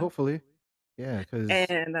 Yeah. Hopefully. Yeah, because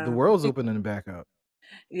And the world's opening back up.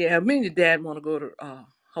 yeah, me and your dad want to go to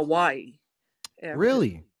Hawaii. After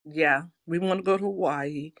Really? yeah, we want to go to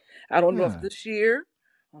Hawaii. I don't know if Yeah. this year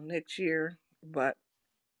or next year, but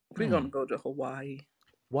we're gonna Hmm. go to Hawaii.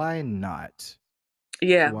 Why not?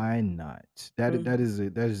 Yeah. Why not? Mm.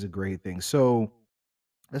 That is a great thing. So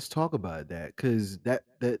let's talk about that, because that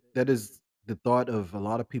is the thought of a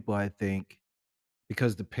lot of people, I think,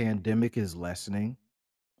 because the pandemic is lessening.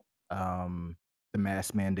 Um, the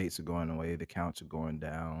mask mandates are going away, the counts are going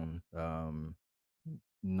down.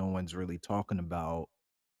 No one's really talking about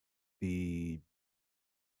the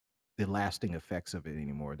lasting effects of it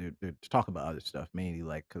anymore. They're talking about other stuff, mainly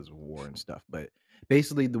like because of war and stuff. But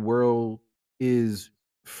basically, the world is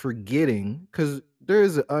forgetting, because there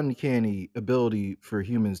is an uncanny ability for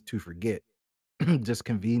humans to forget just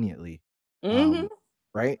conveniently, Mhm. um,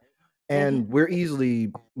 right? Mhm. And we're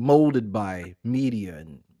easily molded by media,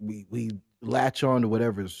 and we latch on to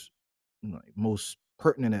whatever's like most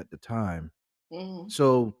pertinent at the time. Mhm.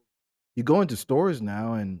 So you go into stores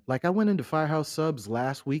now, and like I went into Firehouse Subs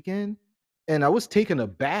last weekend, and I was taken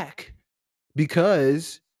aback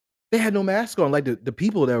because they had no mask on. Like the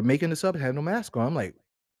people that were making the sub had no mask on. I'm like,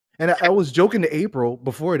 and I was joking to April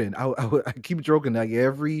before then. I keep joking like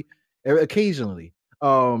occasionally,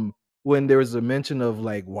 when there was a mention of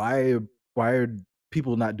like why are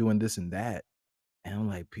people not doing this and that, and I'm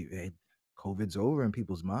like, COVID's over in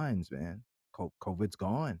people's minds, man. COVID's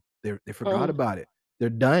gone. They forgot Mhm. about it. They're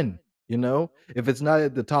done. You know, if it's not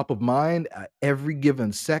at the top of mind every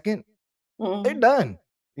given second, they're Mhm. done.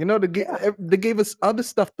 You know, Yeah. they gave us other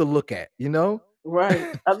stuff to look at. You know,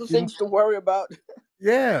 Right. Other you know, things to worry about.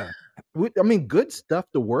 yeah. I mean, good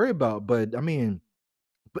stuff to worry about, but I mean,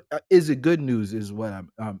 but is it good news? Is what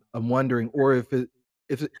I'm wondering, or if it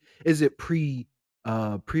is it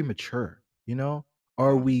premature? You know,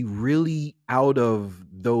 are Mhm. we really out of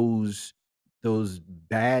those those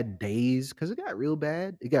bad days, because it got real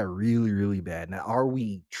bad. It got really, really bad. Now, are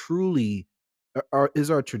we truly is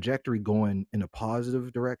our trajectory going in a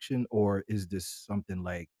positive direction, or is this something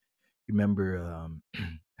like, remember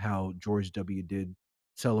how George W. did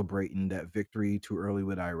celebrating that victory too early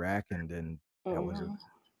with Iraq, and then that was a, Hmm.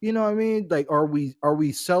 you know what I mean? Like, are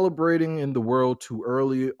we celebrating in the world too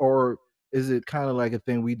early, or is it kind of like a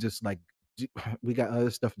thing we just like we got other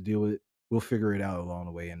stuff to deal with. We'll figure it out along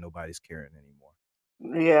the way, and nobody's caring anymore.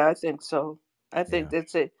 Yeah, I think so. I think Yeah,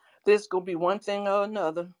 that's it. This gonna be one thing or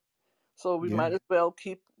another. So we yeah, might as well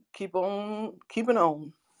keep on keeping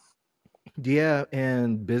on. yeah.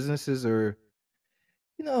 And businesses are,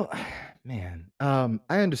 you know, man, I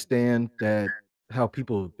understand that how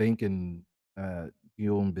people think, and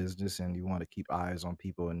you own business and you want to keep eyes on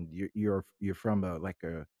people, and you're from a like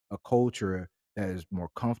a culture that is more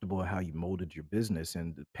comfortable in how you molded your business,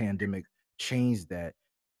 and the pandemic changed that,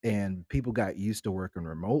 and people got used to working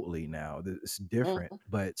remotely now. It's different, Hmm.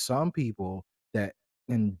 but some people that,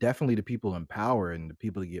 and definitely the people in power and the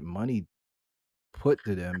people that get money put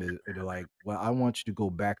to them is they're like, "Well, I want you to go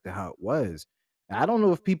back to how it was." And I don't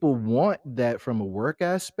know if people want that from a work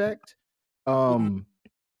aspect, um,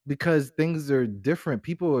 because things are different.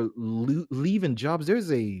 People are leaving jobs.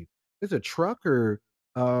 There's a trucker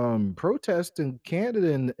protest in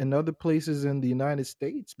Canada and other places in the United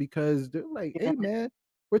States because they're like, Yeah, "Hey, man,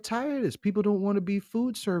 we're tired of this. People don't want to be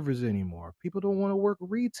food servers anymore. People don't want to work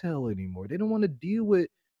retail anymore. They don't want to deal with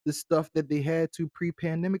the stuff that they had to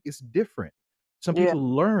pre-pandemic. It's different." Some yeah,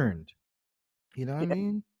 people learned, you know what I yeah.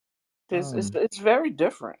 mean? It's Um, it's very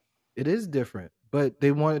different. it is different, but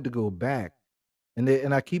they wanted to go back.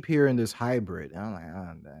 And I keep hearing this hybrid. And I'm like,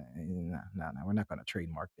 "Oh, no, no, no, we're not gonna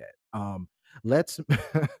trademark that." Let's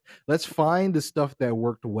let's find the stuff that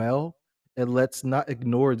worked well, and let's not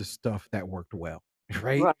ignore the stuff that worked well,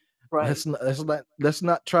 right? Right, right. Let's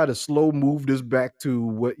not try to slow move this back to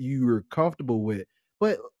what you were comfortable with,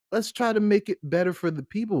 but let's try to make it better for the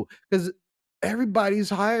people, because everybody's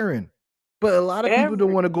hiring, but a lot of people don't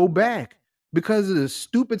Every want to go back because of the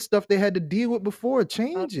stupid stuff they had to deal with before. I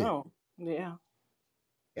Change it. know. Yeah.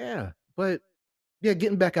 Yeah, but yeah,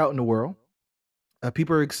 getting back out in the world,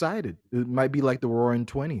 people are excited. It might be like the Roaring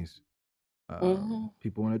 20s. Mm-hmm.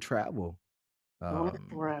 People want to travel. Want to Um,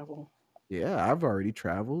 travel. yeah, I've already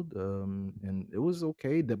traveled, and it was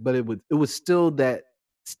okay. But it was still that,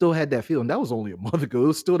 still had that feeling. That was only a month ago. It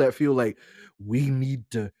was still that feel like we need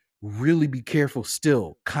to really be careful.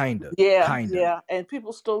 Still, Yeah, kinda. yeah. And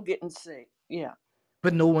people still getting sick. Yeah.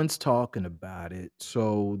 But no one's talking about it,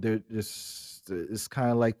 so they're just, it's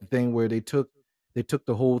kinda like the thing where they took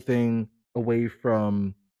the whole thing away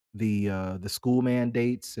from the school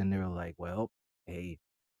mandates, and they're like, "Well, hey,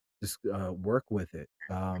 just, work with it."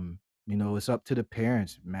 It's up to the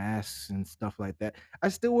parents, masks and stuff like that. I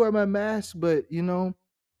still wear my mask, but,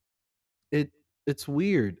 it it's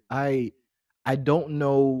weird. I don't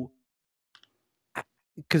know,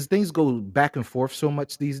 because things go back and forth so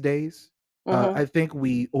much these days. Mm-hmm. I think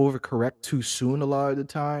we overcorrect too soon a lot of the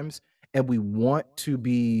times, and we want to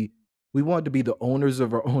be the owners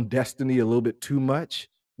of our own destiny a little bit too much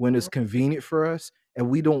when it's convenient for us, and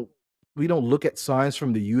we don't look at signs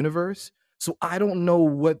from the universe. So I don't know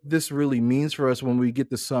what this really means for us when we get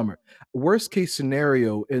to summer. Worst case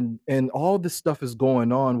scenario, and all this stuff is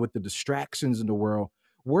going on with the distractions in the world.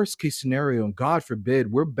 Worst case scenario, and God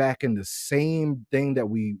forbid, we're back in the same thing that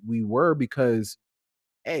we were, because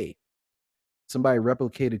hey, somebody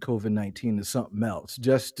replicated COVID-19 to something else,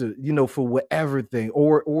 just to, for whatever thing,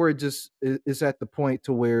 or it just is at the point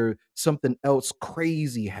to where something else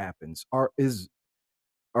crazy happens.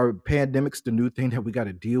 Are pandemics the new thing that we got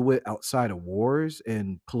to deal with outside of wars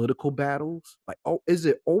and political battles? Like, oh, is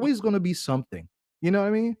it always going to be something? You know what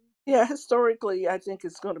I mean? Yeah, historically, I think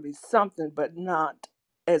it's going to be something, but not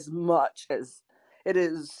as much as it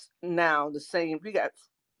is now. The same, we got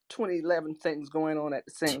 2011 things going on at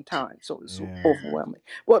the same time, so it's Yeah. overwhelming.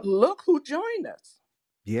 Well, look who joined us.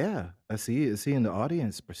 Yeah, I see in the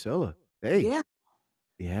audience, Priscilla. Hey, Yeah,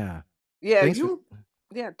 yeah. yeah, Thanks for,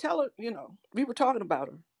 yeah, tell her, we were talking about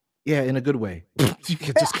her. yeah, in a good way.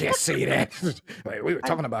 Just can't say that. Like, we were I,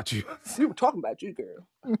 talking about you. we were talking about you, girl.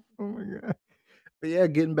 Oh my god. But yeah,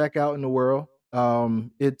 getting back out in the world,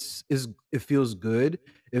 it feels good.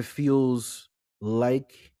 It feels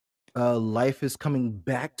like life is coming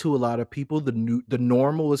back to a lot of people. The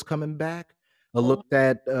normal is coming back. I Mhm. looked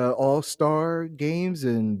at all-star games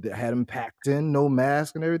and had them packed in, no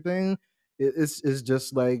mask and everything. It's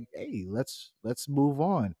just like, hey, let's move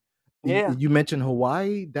on. Yeah. You mentioned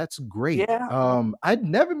Hawaii. That's great. Yeah. I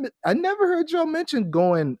never heard y'all mention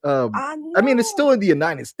going. I I mean, it's still know. in the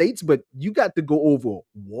United States, but you got to go over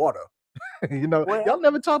water. Y'all Well,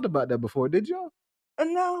 never talked about that before, did y'all?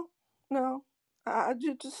 no, no. I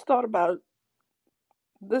just thought about it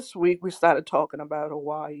this week. We started talking about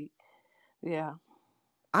Hawaii. Yeah.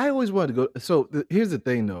 I always wanted to go. So here's the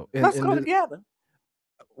thing, though, Let's go together.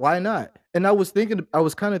 why not? And I was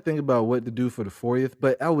kind of thinking about what to do for the 40th,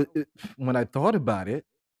 but when I thought about it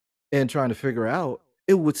and trying to figure out,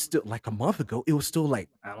 it was still like a month ago. It was still like,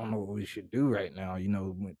 I don't know what we should do right now.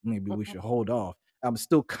 Maybe we Mhm. should hold off. I'm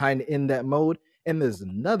still kind of in that mode. And there's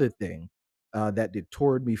another thing that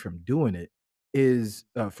deterred me from doing it is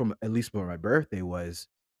from at least when my birthday was.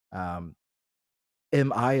 Um,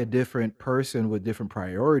 am I a different person with different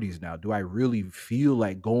priorities now? Do I really feel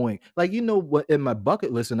like going? Like, what in my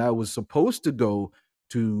bucket list, and I was supposed to go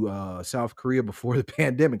to South Korea before the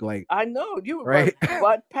pandemic, like, I know you were right?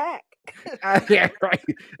 butt pack. Yeah, right.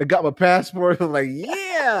 I got my passport. I was like,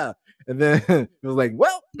 yeah. And then it was like,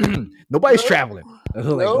 well, nobody's No, traveling. I was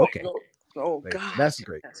like, no, okay, no. Oh like, that's gosh.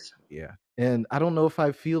 great. Yes. Yeah. And I don't know if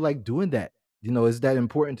I feel like doing that. Is that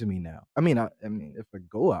important to me now? I mean, if I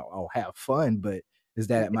go out, I'll have fun, but is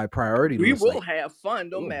that at my priority We list? will Like, have fun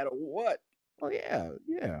no oh, matter what. oh yeah,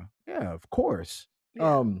 yeah, yeah, of course.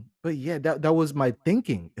 Yeah. But yeah, that was my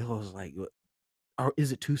thinking. It was like, or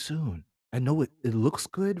is it too soon? I know it looks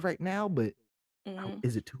good right now, but Mhm.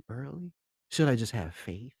 is it too early? Should I just have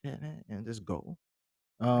faith in it and just go?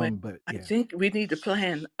 Well, But I yeah, think we need to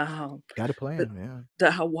plan got a the, plan.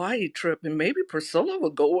 the Hawaii trip, and maybe Priscilla will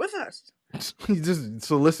go with us. Yeah, you just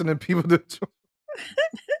soliciting people to.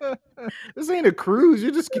 This ain't a cruise.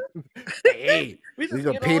 You just hey, We you just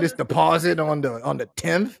gonna get pay on this this. deposit on the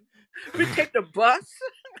 10th? We take the bus.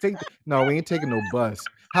 No, we ain't taking no bus.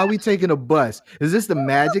 How we taking a bus? Is this the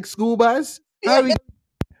magic school bus? Yeah.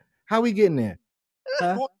 How we getting there?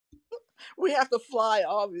 Huh? We have to fly,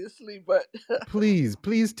 obviously, but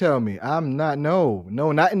Please tell me. I'm not no,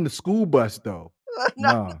 not in the school bus though. not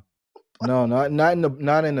No. No,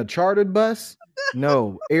 not in the chartered bus.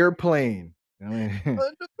 No, airplane. I mean,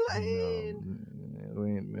 on the no,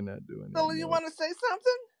 plane. we're not doing that. So you No, want to say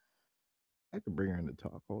something? I could bring her in to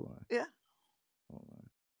talk. Yeah. Hold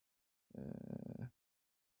on.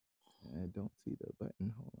 I don't see the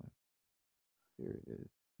button. Hold on. Here it is.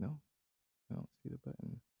 No, I don't see the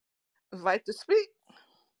button. Invite to speak.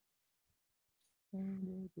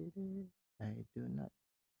 I do not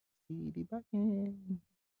see the button.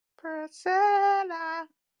 Priscilla.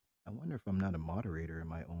 I wonder if I'm not a moderator in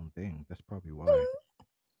my own thing. That's probably why.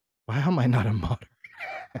 Why am I not a moderator?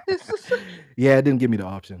 Yeah, it didn't give me the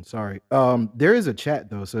option. Sorry. There is a chat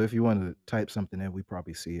though, so if you want to type something in, we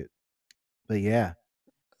probably see it. But yeah.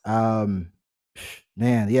 Um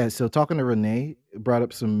man, yeah. So talking to Renee brought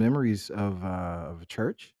up some memories of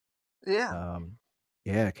church. Yeah. Um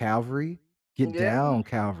yeah, Calvary. Get Yeah. down,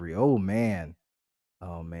 Calvary. Oh man.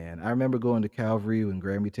 Oh man. I remember going to Calvary when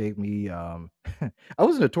Grammy take me. I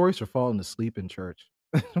was notorious for falling asleep in church.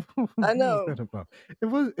 I What was know. that about?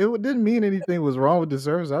 It didn't mean anything was wrong with the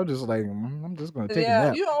service. I was just like, I'm just gonna take a Yeah,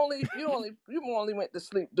 nap. you only went to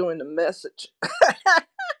sleep during the message.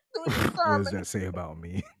 During the What does sermon. that say about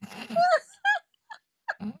me?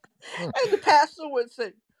 And the pastor would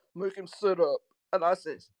say, make him sit up. And I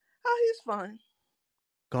says, oh, he's fine.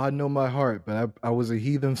 God know my heart, but I was a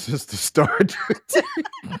heathen since the start.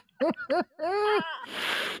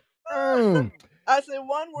 Mm. I said,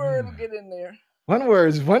 one word will get in there. One word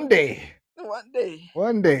is one day. One day.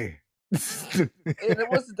 One day. And it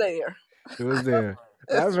was there. It was there.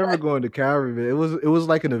 I That's remember right. going to Calvary. But it was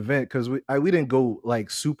like an event because we didn't go like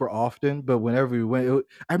super often, but whenever we went,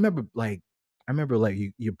 I remember like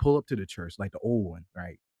you pull up to the church, like the old one,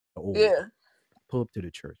 right? The old one. Yeah. Pull up to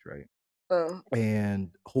the church, right? Uh,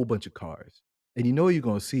 And a whole bunch of cars. And you're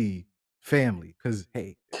gonna see family because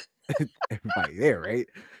hey, everybody there, right?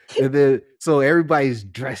 And then so everybody's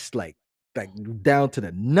dressed like down to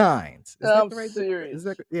the nines. Is that I'm the right? Is serious.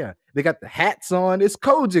 that yeah? They got the hats on. It's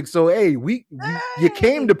Kojic, so hey, you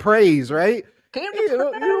came Hey, to praise, right? came Hey, to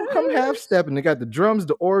you don't come half praise. stepping. They got the drums,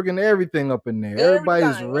 the organ, everything up in there. Everybody's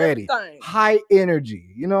Everything. ready, Everything. high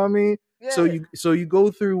energy. You know what I mean? So Yeah. you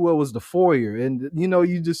go through what was the foyer, and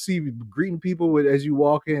you just see greeting people with as you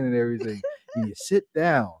walk in and everything. And you sit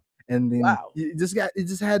down, and then Wow. it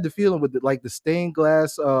just had the feeling with like the stained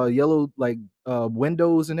glass yellow like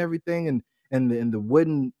windows and everything, and the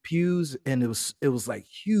wooden pews, and it was like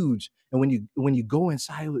huge. And when you go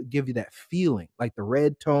inside, it would give you that feeling, like the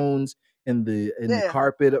red tones and the Yeah.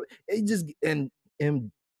 carpet. It just and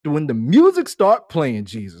when the music start playing,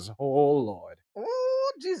 Jesus, oh Lord. Ooh,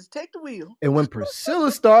 Jesus, take the wheel. And when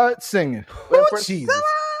Priscilla started singing, When oh Priscilla Jesus,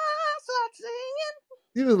 starts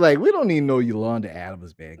singing, he was like, "We don't need no Yolanda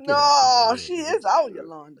Adams, man. Get out no, here." she is out,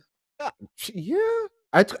 Yolanda. Yeah.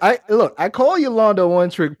 I look. I call Yolanda a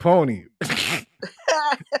one-trick pony.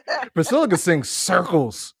 Priscilla can sing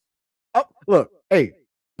circles. Oh, look, hey,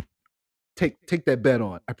 take that bet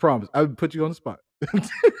on. I promise. I would put you on the spot. You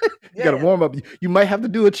got to Yeah, warm up. You might have to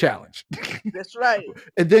do a challenge. that's right.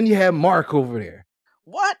 And then you have Mark over there.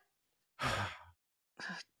 What?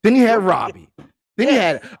 Then you had Don't forget- Robbie. Then you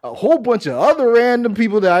Yes. had a whole bunch of other random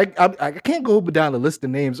people that I can't go down the list of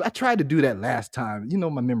names. I tried to do that last time. You know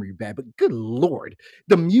my memory bad, but good Lord,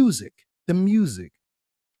 the music, the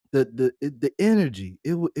energy.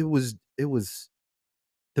 It was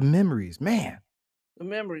the memories, man, The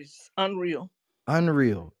memories, unreal.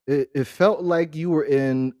 unreal. It felt like you were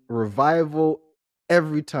in revival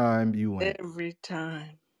every time you went. Every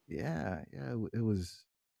time. Yeah, it was.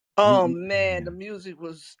 Oh you- man, yeah. the music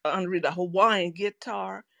was unreal. The Hawaiian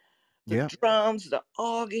guitar, the Yeah, drums, the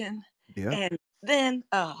organ, yeah. and then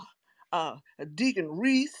Deacon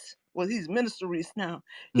Reese. Well, he's Minister Reese now.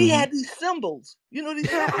 He Mhm. had these cymbals. You know these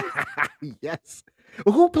cymbals? Yes.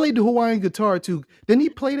 Well, who played the Hawaiian guitar too? Didn't he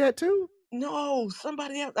play that too? No,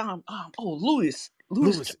 somebody else. Louis.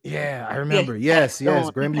 Lewis. Yeah, I Yeah, remember. he Yes, passed yes.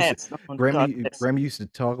 on. He Grammy used to, passed on. God bless him. Grammy used to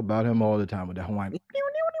talk about him all the time with the Hawaiian.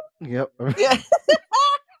 Yep. Yeah.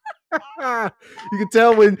 You could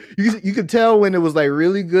tell when you could tell when it was like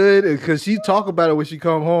really good because she talk about it when she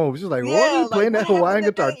come home. She's like, "What are you playing that what Hawaiian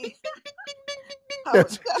happened guitar?" today?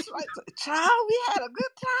 That's- That's right. Child, we had a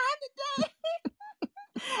good time today.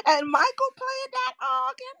 And Michael played that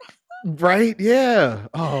organ Right? Yeah.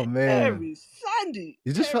 Oh man, every Sunday.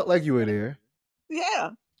 you just felt like you were there.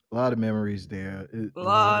 Yeah. A lot of memories there. A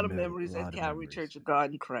lot of memories a lot at of Calvary memories. Church of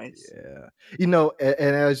God in Christ. Yeah, you know, and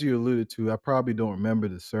as you alluded to, I probably don't remember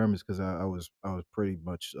the sermons because I was pretty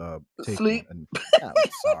much taken. Sleep. And I'm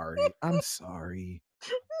sorry. I'm sorry.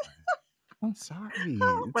 I'm sorry.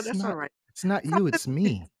 Oh, but It's that's all not. right. It's not you. It's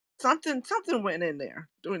me. Something went in there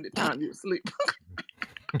during the time you were asleep.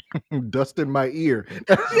 Dust in my ear.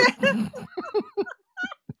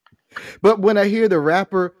 But when I hear the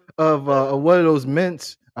rapper of one of those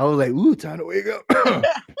mints, I was like, "Ooh, time to wake up."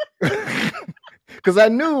 Because I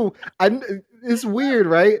knew it's weird,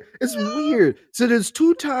 right? It's weird. So there's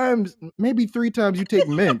 2 times, maybe 3 times you take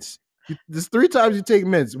mints. There's 3 times you take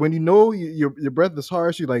mints when you know your breath is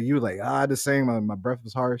harsh. You're like, just saying my breath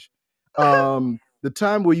is harsh. The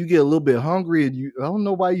time where you get a little bit hungry and I don't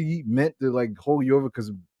know why you eat mint to like hold you over because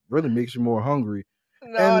it really makes you more hungry.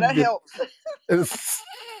 No, And that helps.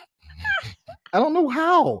 I don't know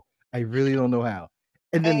how. I really don't know how.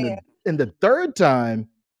 And then the third time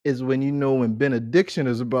is when you know when benediction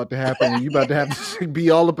is about to happen and you about to have to be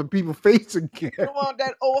all up in people's face again. You don't want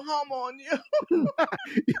that old hum on you.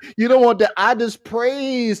 You don't want that. I just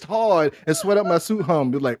praised hard and sweat up my suit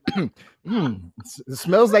hum. You're like, it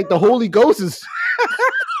smells like the Holy Ghost is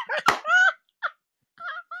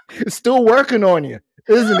it's still working on you,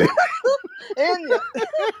 isn't it? In you.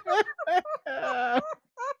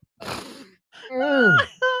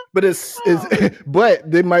 But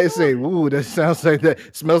but they might say, "Ooh, that sounds like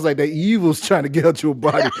that smells like that evil's trying to get out your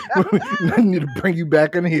body. I need to bring you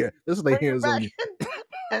back in here. Let's lay hands on you."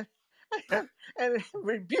 And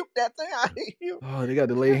rebuke that thing out of you. Oh, they got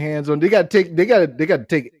to lay hands on. They got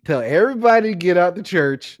to tell everybody to get out the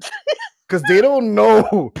church because they don't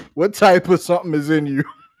know what type of something is in you.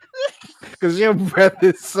 Because your breath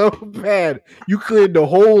is so bad, you cleared the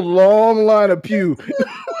whole long line of pew.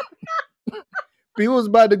 People was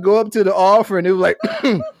about to go up to the altar and it was like,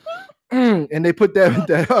 and they put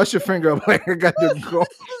that usher finger up like, I got to go.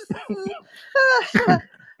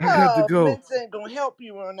 I got to go. Mints ain't gonna help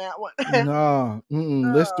you on that one. No,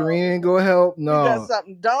 Listerine ain't gonna help. You got No,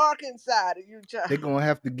 something dark inside of you, child. they're gonna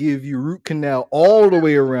have to give you root canal all the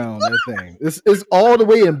way around that thing. It's all the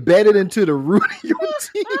way embedded into the root of your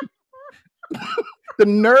teeth. The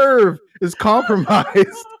nerve is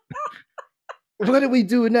compromised. What do we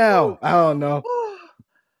do now? I don't know.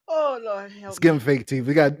 Oh Lord, help Let's give them fake teeth.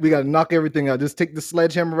 We got to knock everything out. Just take the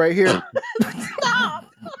sledgehammer right here. Stop.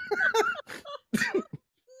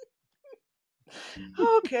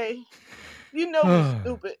 Okay. You know we're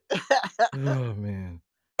stupid. Oh man.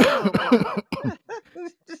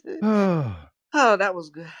 Oh, that was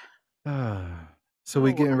good. So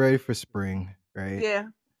we're getting ready for spring, right? Yeah.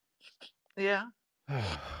 Yeah.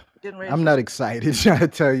 Getting ready. I'm not excited. Trying to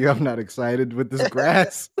tell you, I'm not excited with this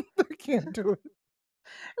grass. I can't do it.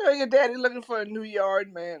 Your daddy looking for a new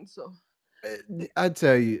yard, man. So I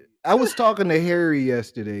tell you, I was talking to Harry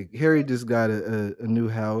yesterday. Harry just got a new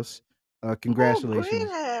house. Oh, Congratulations. great,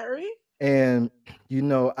 Harry. And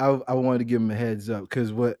I wanted to give him a heads up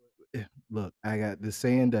because look, I got this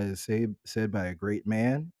saying that is said by a great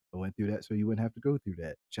man. I went through that so you wouldn't have to go through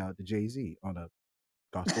that. Shout out to Jay-Z on a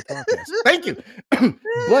gospel podcast. Thank you.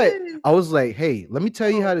 But I was like, hey, let me tell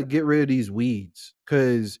you how to get rid of these weeds.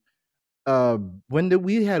 Cause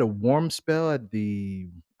we had a warm spell at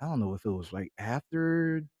I don't know if it was like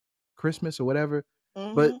after Christmas or whatever,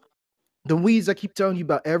 but Mhm. the weeds I keep telling you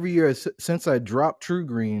about every year since I dropped True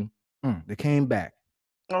Green, they came back.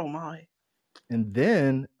 Oh my. And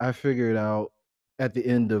then I figured out at the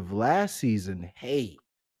end of last season, hey,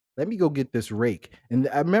 let me go get this rake. And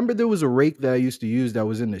I remember there was a rake that I used to use that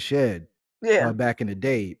was in the shed Yeah. back in the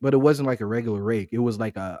day, but it wasn't like a regular rake. It was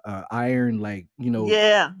like a iron, like,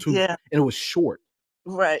 Yeah. tooth, Yeah. and it was short.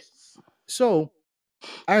 Right. So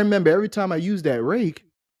I remember every time I used that rake,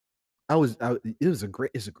 it's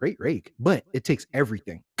a great rake, but it takes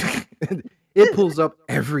everything. It pulls up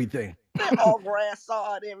everything. All grass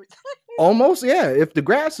sod, everything. Almost, yeah. If the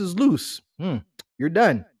grass is loose, you're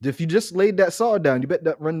done. If you just laid that saw down, you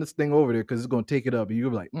better run this thing over there because it's gonna take it up. And you'll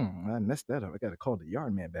be like, I messed that up. I gotta call the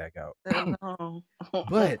yard man back out. No.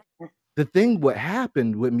 But what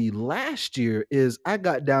happened with me last year is I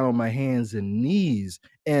got down on my hands and knees,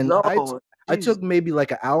 and I Lord, Jesus. took maybe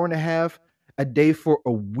like an hour and a half a day for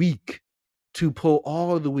a week to pull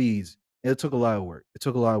all of the weeds. And it took a lot of work.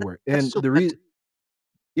 That's And too the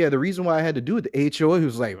much. reason why I had to do it, the HOA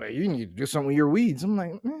was like, well, you need to do something with your weeds. I'm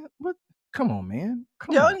like, man, what? Come on, man.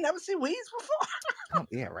 Come Yo, on. you never see weeds before?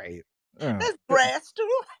 Yeah, right. That's grass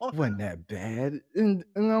too. Wasn't that bad. And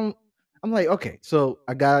I'm like, okay. So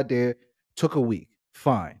I got out there, took a week.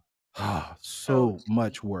 Fine. So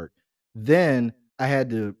much work. Then I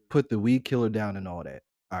had to put the weed killer down and all that.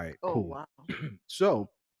 All right, Oh cool. wow. So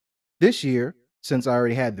this year, since I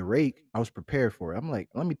already had the rake, I was prepared for it. I'm like,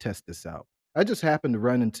 let me test this out. I just happened to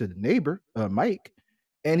run into the neighbor, Mike,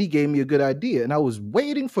 and he gave me a good idea. And I was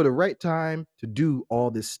waiting for the right time to do all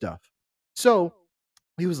this stuff. So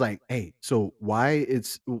he was like, hey, so while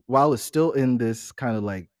it's still in this kind of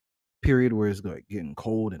like period where it's like getting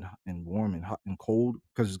cold and warm and hot and cold,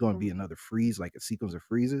 because there's going to be another freeze, like a sequence of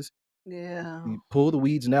freezes. Yeah. You pull the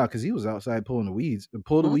weeds now because he was outside pulling the weeds. And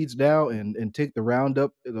pull the weeds down and take the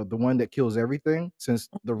Roundup, the one that kills everything. Since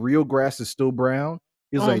the real grass is still brown,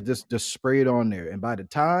 he was like, just spray it on there. And by the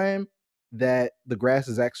time that the grass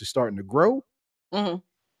is actually starting to grow,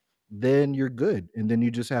 then you're good. And then you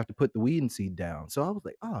just have to put the weed and seed down. So I was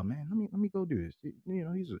like, oh man, let me go do this.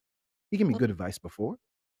 He gave me good advice before.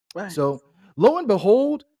 Right. So lo and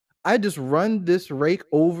behold, I just run this rake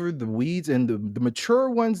over the weeds and the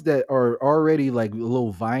mature ones that are already like a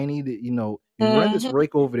little viney that you run this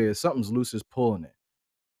rake over there, something's loose is pulling it.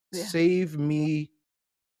 Yeah. Save me.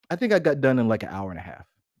 I think I got done in like an hour and a half,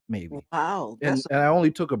 maybe. Wow. And I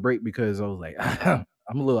only took a break because I was like, I'm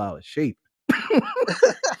a little out of shape.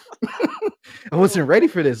 I wasn't ready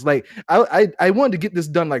for this. Like I wanted to get this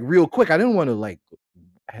done like real quick. I didn't want to like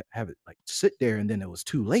have it like sit there and then it was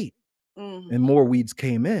too late. And more weeds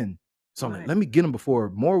came in. So I'm like, let me get them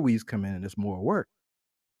before more weeds come in and it's more work.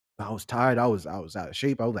 I was tired. I was out of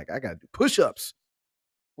shape. I was like, I gotta do push-ups.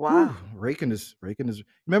 Wow. Whew, raking this.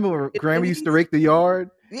 Remember when Grandma used to rake the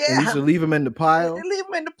yard? Yeah. And used to leave them in the pile. Leave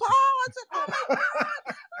them in the pile. I said, oh my God.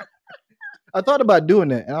 I thought about doing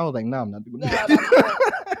that, and I was like, no, I'm not doing that.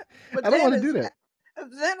 I don't want to do that.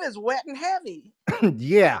 Then it's wet and heavy.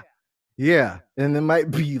 Yeah. And there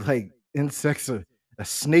might be like insects, a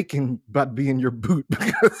snake about to be in your boot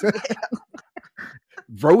because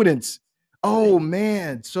rodents. Oh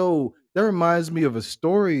man. So that reminds me of a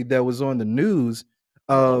story that was on the news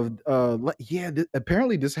of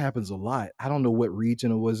apparently this happens a lot. I don't know what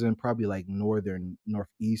region it was in, probably like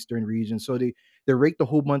northeastern region. So they raked a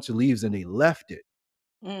whole bunch of leaves and they left it.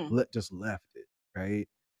 Just left it, right?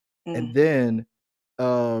 And then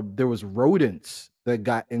there was rodents that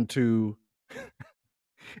got into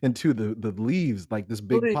the leaves, like this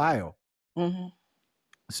big pile.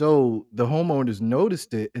 So the homeowners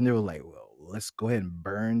noticed it and they were like, well, let's go ahead and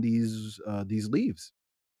burn these leaves.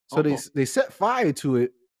 So they set fire to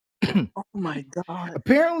it. Oh my God.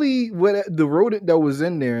 Apparently the rodent that was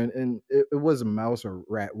in there, and it was a mouse or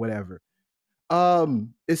rat, whatever.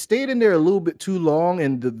 It stayed in there a little bit too long,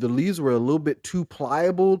 and the leaves were a little bit too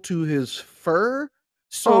pliable to his fur.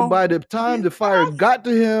 So by the time the fire got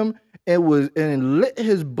to him and lit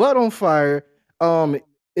his butt on fire,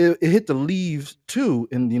 it hit the leaves too,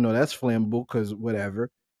 and that's flammable because whatever.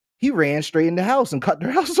 He ran straight in the house and cut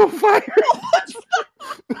their house on fire.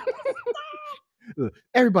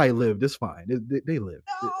 Everybody lived. It's fine. They lived.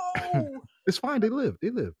 No. It's fine. They lived.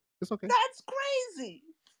 It's okay. That's crazy.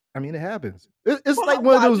 I mean, it happens. It's Well, like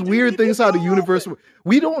one of why those would you weird leave your things how the door universe. open?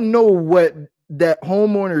 We don't know what that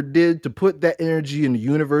homeowner did to put that energy in the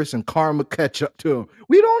universe and karma catch up to him.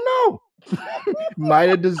 We don't know. Might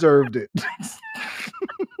have deserved it.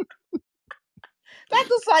 That's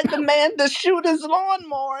just like the man that shoot his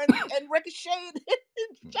lawnmower and ricocheted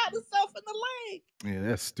and shot himself in the leg. Yeah,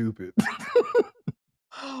 that's stupid.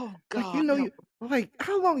 Oh Like God, help. you like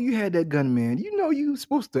how long you had that gun, man? You know you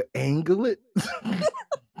supposed to angle it.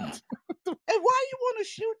 And why you want to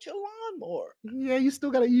shoot your lawnmower? Yeah, you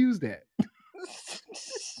still gotta use that.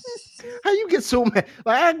 How you get so mad?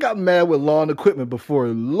 Like I got mad with lawn equipment before.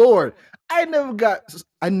 Lord, I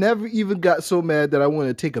never even got so mad that I want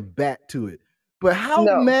to take a bat to it. But how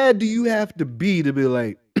No, mad do you have to be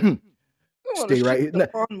like, you want to stay right shoot here? the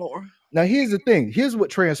lawnmower. Now here's the thing. Here's what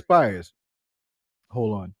transpires.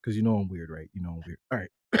 Hold on, because you know I'm weird, right? You know I'm weird. All right.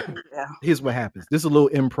 Yeah. Here's what happens. This is a little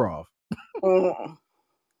improv. Mhm.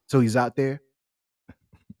 So he's out there.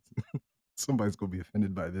 Somebody's gonna be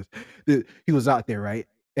offended by this. He was out there, right?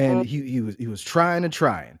 And he was trying and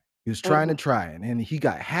trying. He was trying and trying, and he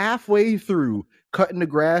got halfway through cutting the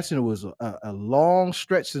grass, and it was a long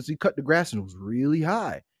stretch since he cut the grass, and it was really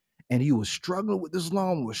high. And he was struggling with this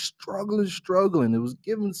lawn, was struggling. It was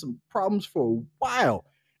giving some problems for a while,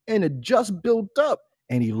 and it just built up.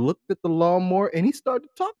 And he looked at the lawnmower, and he started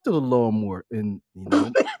to talk to the lawnmower, and you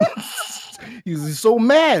know. He's so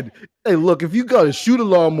mad. Hey, look, if you gotta shoot a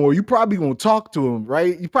lawnmower, you probably gonna talk to him,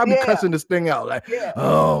 right? You probably Yeah. cussing this thing out like, Yeah.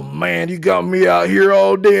 oh man, you got me out here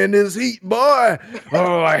all day in this heat, boy.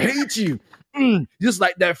 Oh, I hate you. Just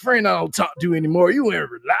like that friend I don't talk to anymore. You ain't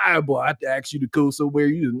reliable. I have to ask you to go somewhere.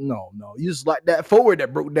 No. You just like that Ford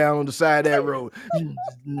that broke down on the side of that road.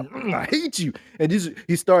 I hate you. And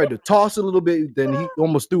he started to toss a little bit. Then he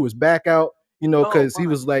almost threw his back out. You know, because he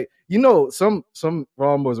was like, you know, some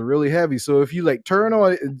lawnmowers are really heavy. So if you like turn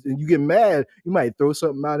on it and you get mad, you might throw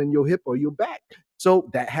something out in your hip or your back. So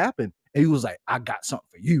that happened. And he was like, I got something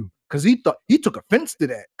for you. Because he thought he took offense to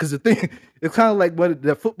that. Because the thing, it's kind of like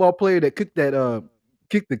that football player that kicked the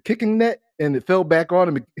kicking net and it fell back on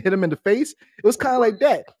him and hit him in the face. It was kind of like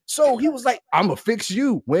that. So he was like, I'm going to fix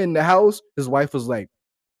you. Went in the house. His wife was like,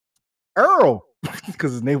 Earl,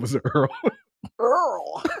 because his name was Earl.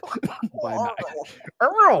 Earl.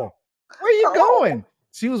 Earl, where you going?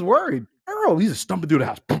 She was worried. Earl, he's just stumping through the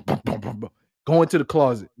house, going to the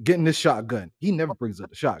closet, getting this shotgun. He never brings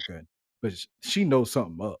up the shotgun, but she knows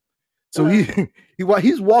something up. So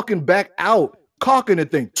he's walking back out, cocking the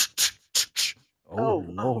thing. Oh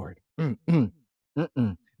Lord. Then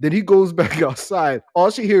he goes back outside.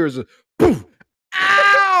 All she hears is poof.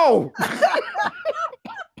 Ow!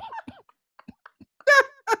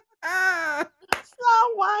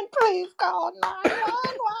 911, please call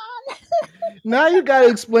 911. Now you gotta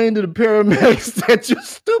explain to the paramedics that your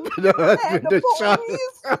stupid husband the shot.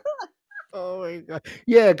 police. Oh my god!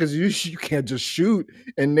 Yeah, because you can't just shoot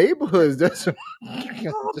in neighborhoods. That's you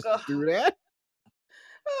can't just do that.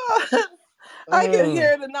 I can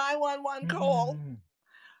hear the 911 call.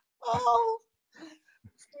 Oh,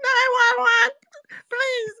 911,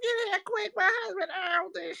 please get here quick. My husband Earl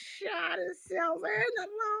just shot himself in the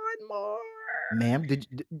lawnmower. Ma'am,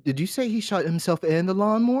 did you say he shot himself in the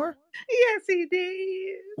lawnmower? Yes, he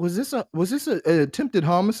did. Was this an attempted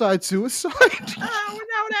homicide suicide? Oh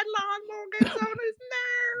no, that lawnmower gets on his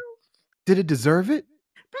nerves. Did it deserve it?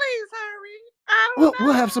 Please hurry.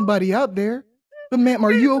 We'll have somebody out there. But ma'am,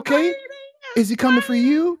 are you okay? Is he coming for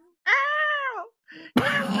you? Ow!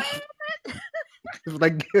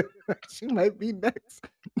 Like she might be next.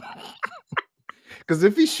 Because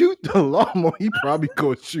if he shoot the lawnmower, he probably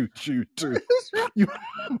go shoot you too. You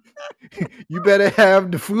better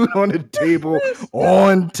have the food on the table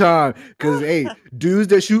on time. Because hey, dudes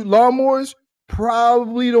that shoot lawnmowers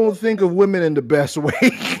probably don't think of women in the best way.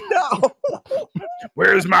 No.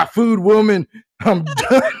 Where's my food, woman? I'm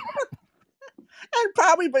done. And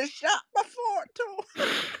probably been shot before too.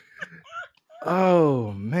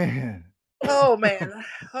 Oh man. Oh man.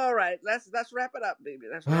 All right. Let's wrap it up, baby.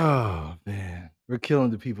 Let's wrap it up. Oh man. We're killing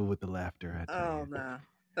the people with the laughter. I tell you.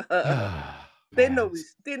 No. They know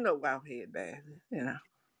our head bad, you know.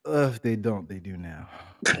 If they don't, they do now.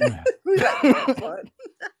 It's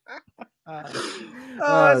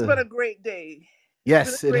been a great day.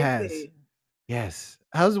 Yes, it has. Day. Yes.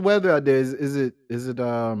 How's the weather out there? Is it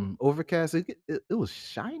overcast? It was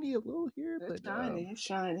shiny a little here, it's but it's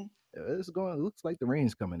shiny. It looks like the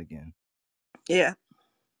rain's coming again. Yeah.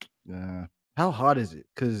 How hot is it?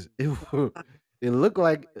 Because it looked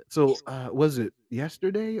like was it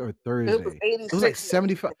yesterday or Thursday? It was 86. It was like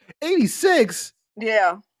 75. 86?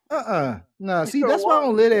 Yeah. Nah, He see, sure that's why I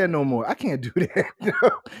don't live was. there no more. I can't do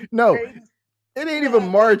that. No, 80, it ain't even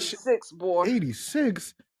man, March 86, boy.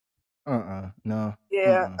 86. No.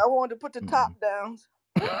 Yeah, I wanted to put the top Mm-mm. down,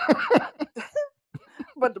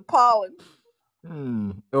 but the pollen.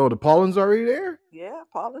 Oh, the pollen's already there? Yeah,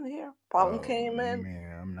 pollen here. Pollen Oh came in.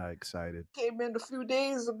 man, I'm not excited. Came in a few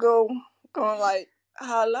days ago. Going like,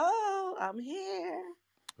 hello, I'm here.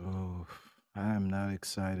 Oh, I'm not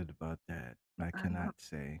excited about that. I I know. cannot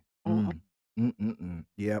say. Mhm.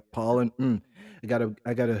 Yeah, pollen.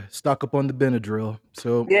 I gotta stock up on the Benadryl.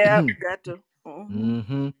 So Yeah, got to. Hmm.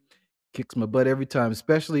 hmm kicks my butt every time,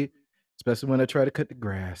 especially when I try to cut the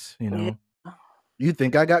grass, Yeah, You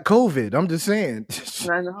think I got COVID. I'm just saying.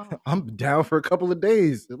 I know. I'm down for a couple of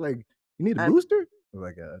days. They're like, you need a I, booster? I'm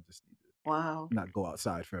like, I just need wow, to not go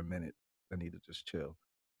outside for a minute. I need to just chill.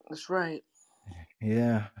 that's right.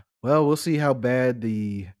 Yeah. Well, we'll see how bad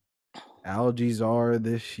the allergies are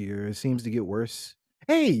this year. It seems to get worse.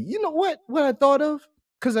 Hey, you know what? What I thought of?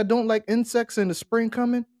 Because I don't like insects in the spring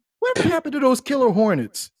coming. Whatever happened to those killer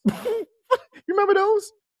hornets? You remember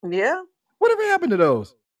those? Yeah, Whatever happened to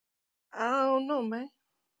those? I don't know, man.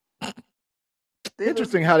 They done-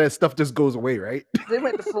 Interesting how that stuff just goes away, right? they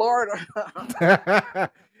went to Florida.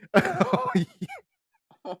 Oh,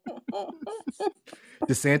 yeah.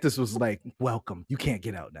 DeSantis was like, welcome. You can't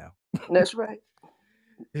get out now. That's right.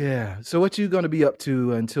 Yeah. So what you gonna be up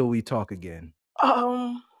to until we talk again?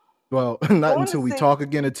 Um, Well, not going to until we see. talk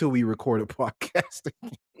again, until we record a podcast.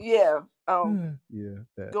 Yeah. Yeah.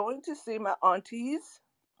 That. Going to see my aunties.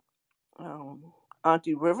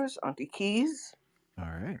 Auntie Rivers, Auntie Keys. All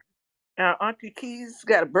right. Auntie Keys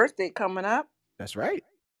got a birthday coming up. That's right.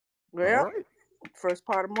 All Well, right. first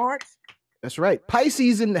part of March. That's right.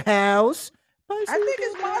 Pisces in the house. Pisces I think in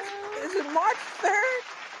it's the March. house. Is it March 3rd?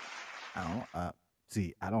 I don't.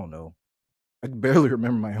 See, I don't know. I can barely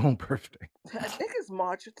remember my own birthday. I think it's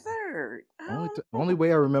March 3rd. Only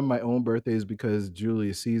way I remember my own birthday is because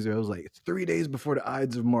Julius Caesar. I was like, it's 3 days before the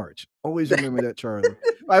Ides of March. Always remember that, Charlie.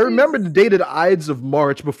 I remember the date of the Ides of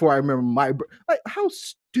March before I remember my birthday. Like, how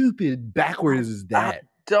stupid backwards is I that?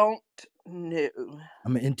 don't know.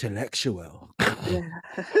 I'm an intellectual. Yeah.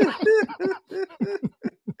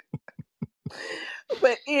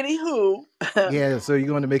 But anywho, Yeah, so you're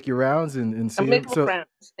going to make your rounds and I see make him. my So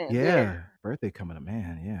rounds and yeah, birthday coming up,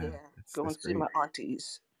 man. Yeah, yeah, going that's to see great. my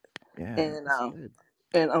aunties Yeah, and that's good.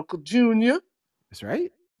 and Uncle Junior. That's right.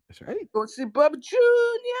 That's right. Going to see Bubba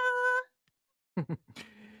Junior.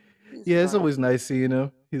 He's Yeah, it's fun. always nice seeing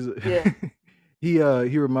him. He's Yeah.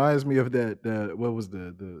 he reminds me of that what was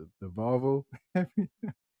the Volvo?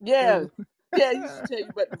 Yeah. Yeah, he used to tell you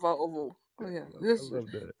about the Volvo. Oh, yeah. I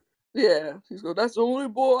love that. Yeah. He's going, that's the only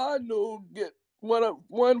boy I know get one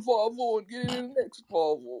Volvo and get in the next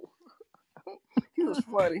Volvo. He was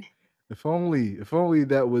funny. If only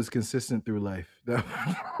that was consistent through life.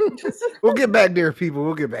 We'll get back there, people.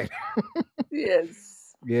 We'll get back there.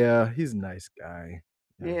 Yes. Yeah, he's a nice guy.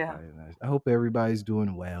 Yeah. Nice. I hope everybody's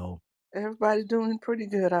doing well. Everybody's doing pretty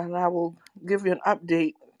good. And I will give you an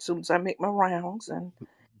update as soon as I make my rounds.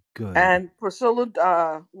 Good. And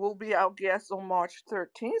Priscilla will be our guest on March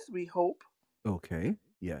 13th, we hope. Okay. And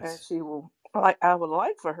Yes. she will I would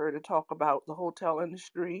like for her to talk about the hotel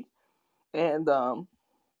industry and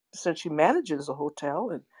since she manages a hotel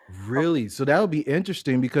and Really? So that would be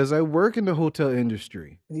interesting because I work in the hotel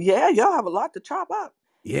industry. yeah, y'all have a lot to chop up.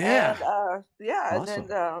 Yeah. And yeah, Awesome. and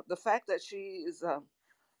then the fact that she is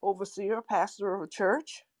overseer, pastor of a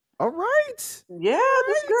church. All right. Yeah,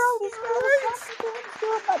 this girl is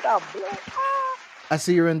about I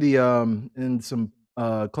see her in the in some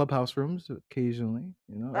clubhouse rooms occasionally.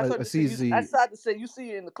 I see. I started to say you see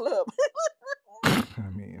her in the club. I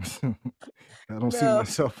mean, I don't see No.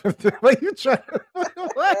 myself. Like you trying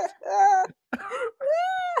what?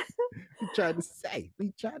 You trying to say?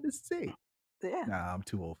 We trying to say? Yeah. Nah, I'm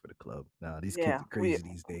too old for the club. Nah, these Yeah, kids are crazy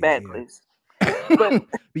these days. bad Yeah. place. But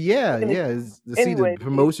yeah, Any- yeah. To see anyway, the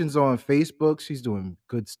promotions on Facebook, she's doing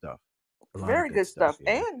good stuff. A lot of Very good stuff.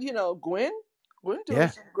 Yeah. And Gwen doing Yeah.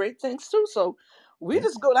 some great things too. So we Yeah.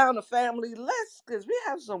 just go down the family list because we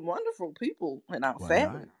have some wonderful people in our Why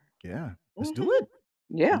family. not? Yeah, let's do Mhm. it.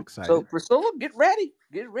 Yeah. I'm excited. So Priscilla, get ready.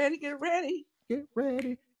 Get ready. Get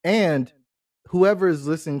ready. And whoever is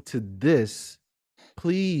listening to this,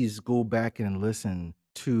 please go back and listen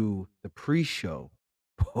to the pre-show.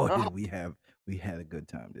 Boy, did we had a good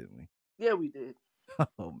time, didn't we? Yeah, we did.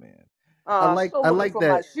 Oh man. I'm still looking like for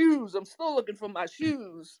that. my shoes. I'm still looking for my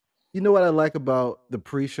shoes. You know what I like about the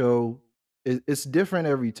pre-show? It's different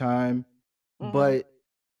every time, Mhm. but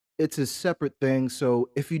it's a separate thing. So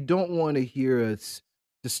if you don't want to hear us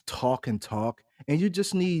just talk and talk, and you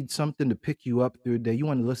just need something to pick you up through the day. You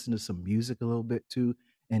want to listen to some music a little bit too,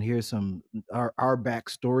 and hear some our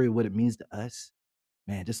backstory, what it means to us.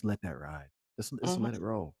 Man, just let that ride. Just Hmm. let it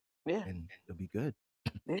roll, Yeah. and it'll be good.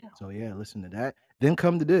 Yeah. So yeah, listen to that. Then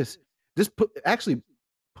come to this. Just put actually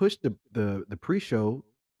push the pre-show,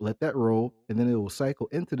 let that roll, and then it will cycle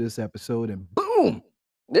into this episode, and boom,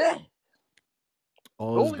 Yeah.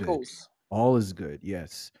 all is Holy good. Ghost. All is good.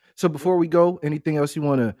 Yes. So before we go, anything else you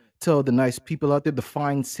want to tell the nice people out there, the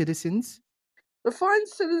fine citizens? The fine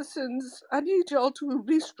citizens, I need y'all to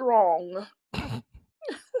be strong. Why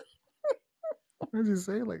did you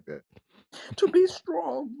say it like that? To be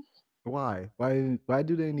strong. Why? Why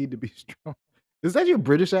do they need to be strong? Is that your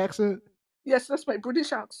British accent? Yes, that's my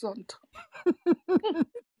British accent.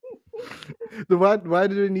 Why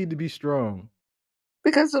do they need to be strong?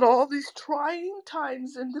 Because in all these trying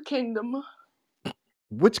times in the kingdom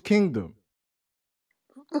Which kingdom?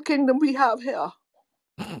 we have here.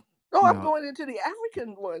 Oh, I'm No. going into the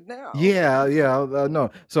African one now. Yeah, no.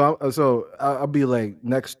 I'll be like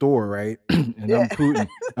next door, right? And Yeah. I'm Putin.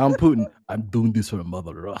 I'm Putin. I'm doing this for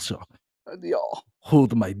Mother Russia. Y'all.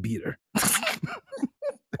 Hold my beater. That's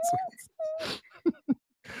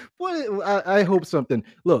what I hope something.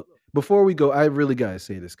 Look, before we go, I really gotta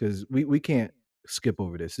say this because we can't skip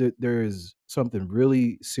over this. There is something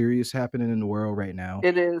really serious happening in the world right now.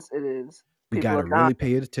 It is. It is. We People are gotta dying. really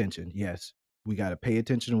pay attention. Yes, we gotta pay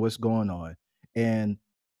attention to what's going on, and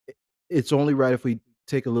it's only right if we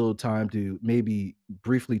take a little time to maybe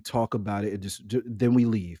briefly talk about it and then we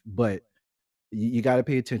leave. But you got to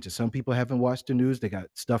pay attention. Some people haven't watched the news. They got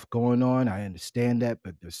stuff going on. I understand that,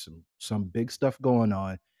 but there's some big stuff going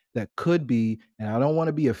on that could be, and I don't want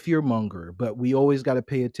to be a fear monger, but we always got to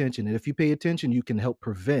pay attention. And if you pay attention, you can help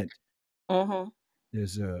prevent. Mm-hmm.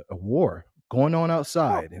 There's a war going on Oh.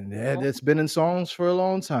 outside, and it's been in songs for a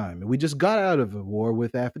long time. And we just got out of a war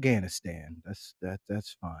with Afghanistan.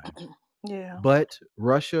 That's fine. Yeah. But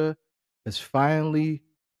Russia has finally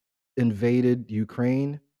invaded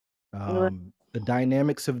Ukraine. The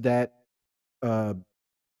dynamics of that uh,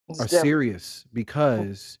 It's are devastating. serious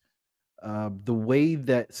because the way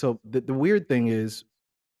that the weird thing is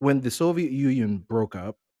when the Soviet Union broke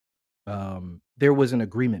up, there was an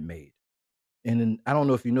agreement made, and then, I don't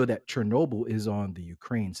know if you know that Chernobyl is on the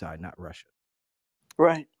Ukraine side, not Russia.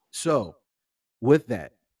 Right. So with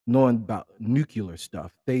that, knowing about nuclear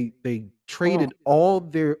stuff, they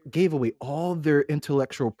gave away all their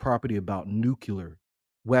intellectual property about nuclear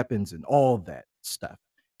weapons and all that stuff,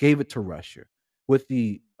 gave it to Russia with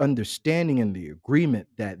the understanding and the agreement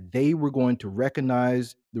that they were going to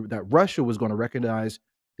recognize that Russia was going to recognize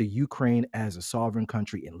the Ukraine as a sovereign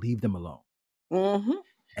country and leave them alone. Mm-hmm.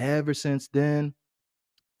 Ever since then,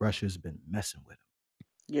 Russia's been messing with them.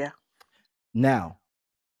 Yeah. Now,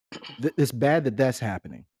 it's bad that that's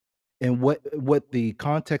happening. And what the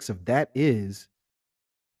context of that is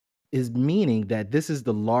meaning that this is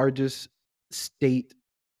the largest state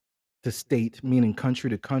to state, meaning country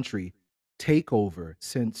to country, takeover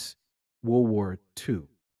since World War II.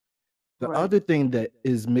 The Right. other thing that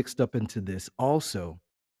is mixed up into this also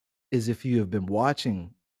is if you have been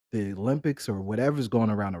watching the Olympics or whatever's going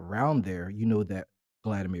around there, you know that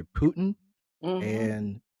Vladimir Putin Mm-hmm.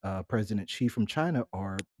 and President Xi from China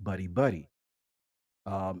are buddy buddy.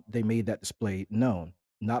 They made that display known.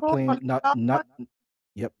 Not Oh my playing, God.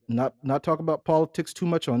 yep, not talk about politics too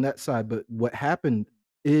much on that side. But what happened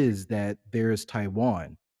is that there's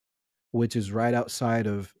Taiwan, which is right outside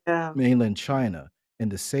of Yeah. mainland China,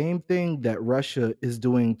 and the same thing that Russia is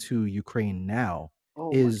doing to Ukraine now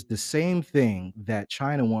Oh my. is the same thing that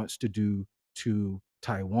China wants to do to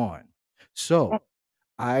Taiwan. So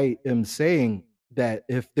I am saying that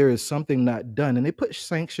if there is something not done, and they put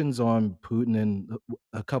sanctions on Putin and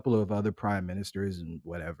a couple of other prime ministers and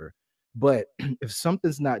whatever, but if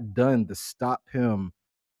something's not done to stop him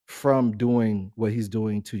from doing what he's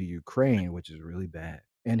doing to Ukraine, which is really bad,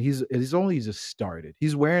 and he's only just started.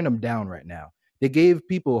 He's wearing them down right now. They gave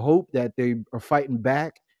people hope that they are fighting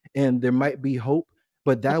back, and there might be hope,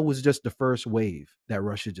 but that was just the first wave that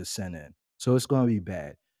Russia just sent in. So it's going to be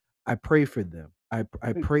bad. I pray for them. I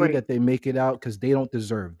We pray pray. that they make it out because they don't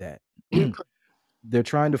deserve that. We pray. They're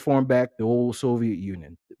trying to form back the old Soviet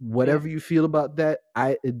Union. Yeah. Whatever you feel about that,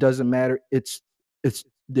 it doesn't matter. It's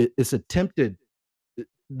attempted.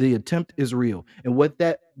 The attempt is real. And what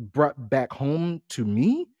that brought back home to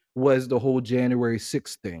me was the whole January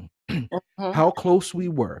 6th thing. Mm-hmm. How close we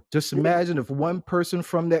were. Just imagine if one person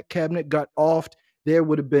from that cabinet got offed, there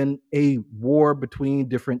would have been a war between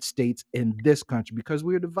different states in this country because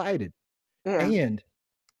we are divided. Yeah. And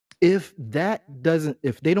if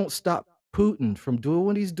they don't stop Putin from doing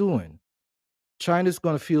what he's doing, China's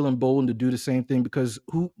going to feel emboldened to do the same thing because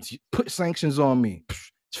who put sanctions on me?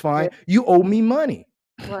 It's Yeah. fine. You owe me money.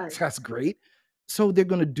 Right. That's great. So they're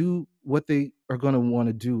going to do what they are going to want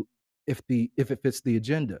to do if it fits the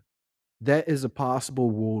agenda. That is a possible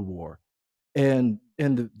world war. And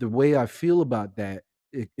the way I feel about that,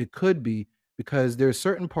 it could be because there's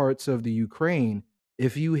certain parts of the Ukraine.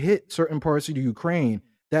 If you hit certain parts of the Ukraine,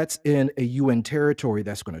 that's in a UN territory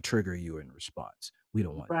that's going to trigger you in response. We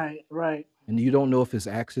don't want that. Right. Right. And you don't know if it's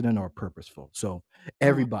accident or purposeful. So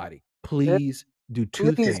everybody, Yeah. please do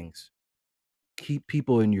two Please. things. Keep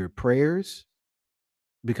people in your prayers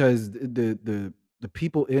because the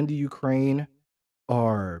people in the Ukraine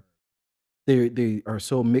are they are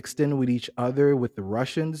so mixed in with each other with the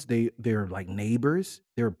Russians. They're like neighbors.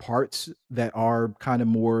 There are parts that are kind of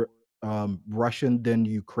more Russian than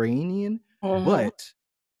Ukrainian, Mhm. but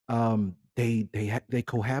they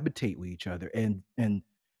cohabitate with each other and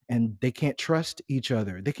they can't trust each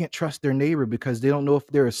other. They can't trust their neighbor because they don't know if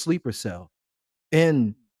they're a sleeper cell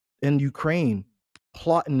in Ukraine,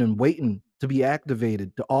 plotting and waiting to be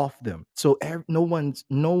activated to off them. So no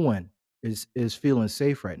one is feeling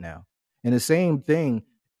safe right now. And the same thing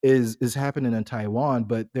is happening in Taiwan,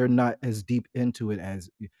 but they're not as deep into it as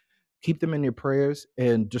keep them in your prayers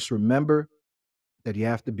and just remember that you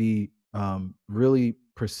have to be really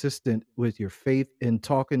persistent with your faith and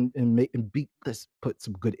talking and let's put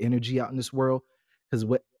some good energy out in this world because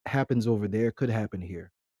what happens over there could happen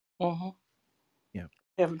here. Mhm. Yeah.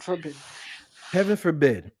 Heaven forbid. Heaven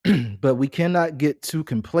forbid. But we cannot get too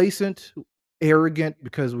complacent, arrogant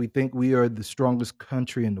because we think we are the strongest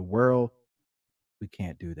country in the world. We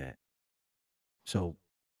can't do that. So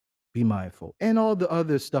be mindful and all the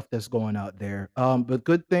other stuff that's going out there. But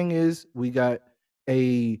good thing is we got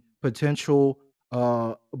a potential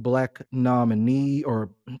black nominee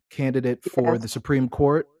or candidate for Yes. the Supreme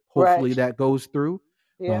Court. Right. Hopefully that goes through.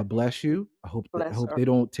 Yeah. God bless you. I hope Bless her. they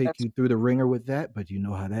don't take That's. you through the ringer with that, but you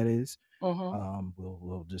know how that is. Mhm.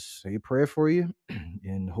 We'll just say a prayer for you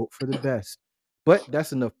and hope for the best. But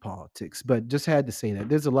that's enough politics. But just had to say that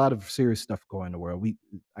there's a lot of serious stuff going in the world.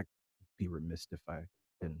 I'd be remiss if I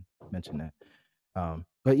didn't mention that.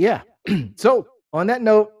 But yeah. So on that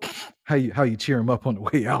note, how you cheer him up on the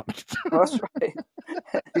way out? That's right.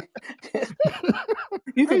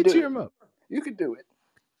 You How can you do cheer it. him up? You can do it.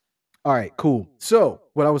 All right, cool. So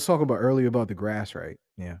what I was talking about earlier about the grass, right?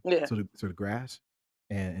 Yeah. Yeah. So the grass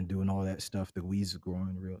and doing all that stuff, the weeds are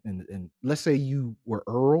growing real. And let's say you were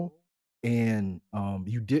Earl and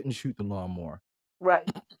you didn't shoot the lawnmower, Right.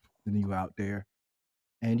 and you out there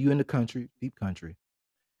and you in the country, deep country,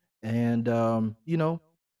 and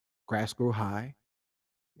grass grow high,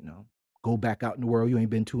 go back out in the world you ain't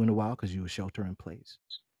been to in a while because you was shelter in place.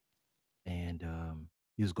 And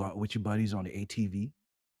you just go out with your buddies on the ATV,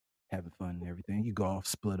 having fun and everything. You go off,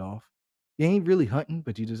 split off. You ain't really hunting,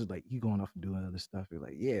 but you just like you going off and doing other stuff. You're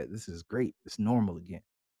like, yeah, this is great. It's normal again.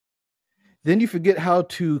 Then you forget how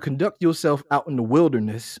to conduct yourself out in the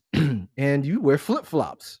wilderness and you wear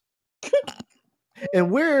flip-flops.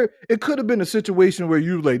 And where it could have been a situation where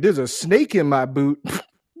you like, there's a snake in my boot.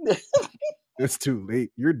 It's too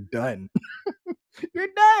late. You're done. You're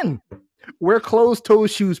done. Wear closed-toe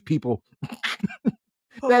shoes, people.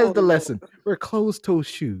 That is the Oh, lesson. Wear closed-toe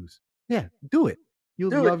shoes. Yeah, do it.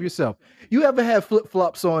 You'll do love it. yourself. You ever had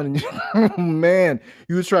flip-flops on and oh man,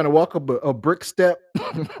 you was trying to walk up a brick step.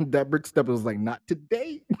 That brick step was like, not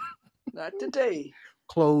today. Not today.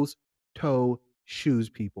 Closed-toe shoes,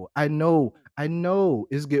 people. I know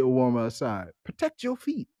it's getting warm outside. Protect your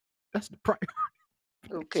feet. That's the priority.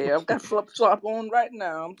 Okay, I've got flip flop on right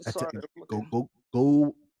now. I'm That's sorry. it.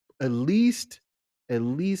 Go at least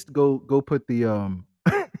go put the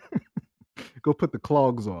go put the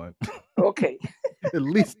clogs on. Okay. At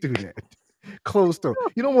least do that. Closed toe.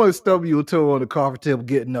 You don't want to stub your toe on the coffee table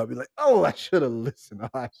getting up. You're like, oh, I should have listened. Oh,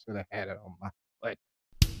 I should have had it on my foot.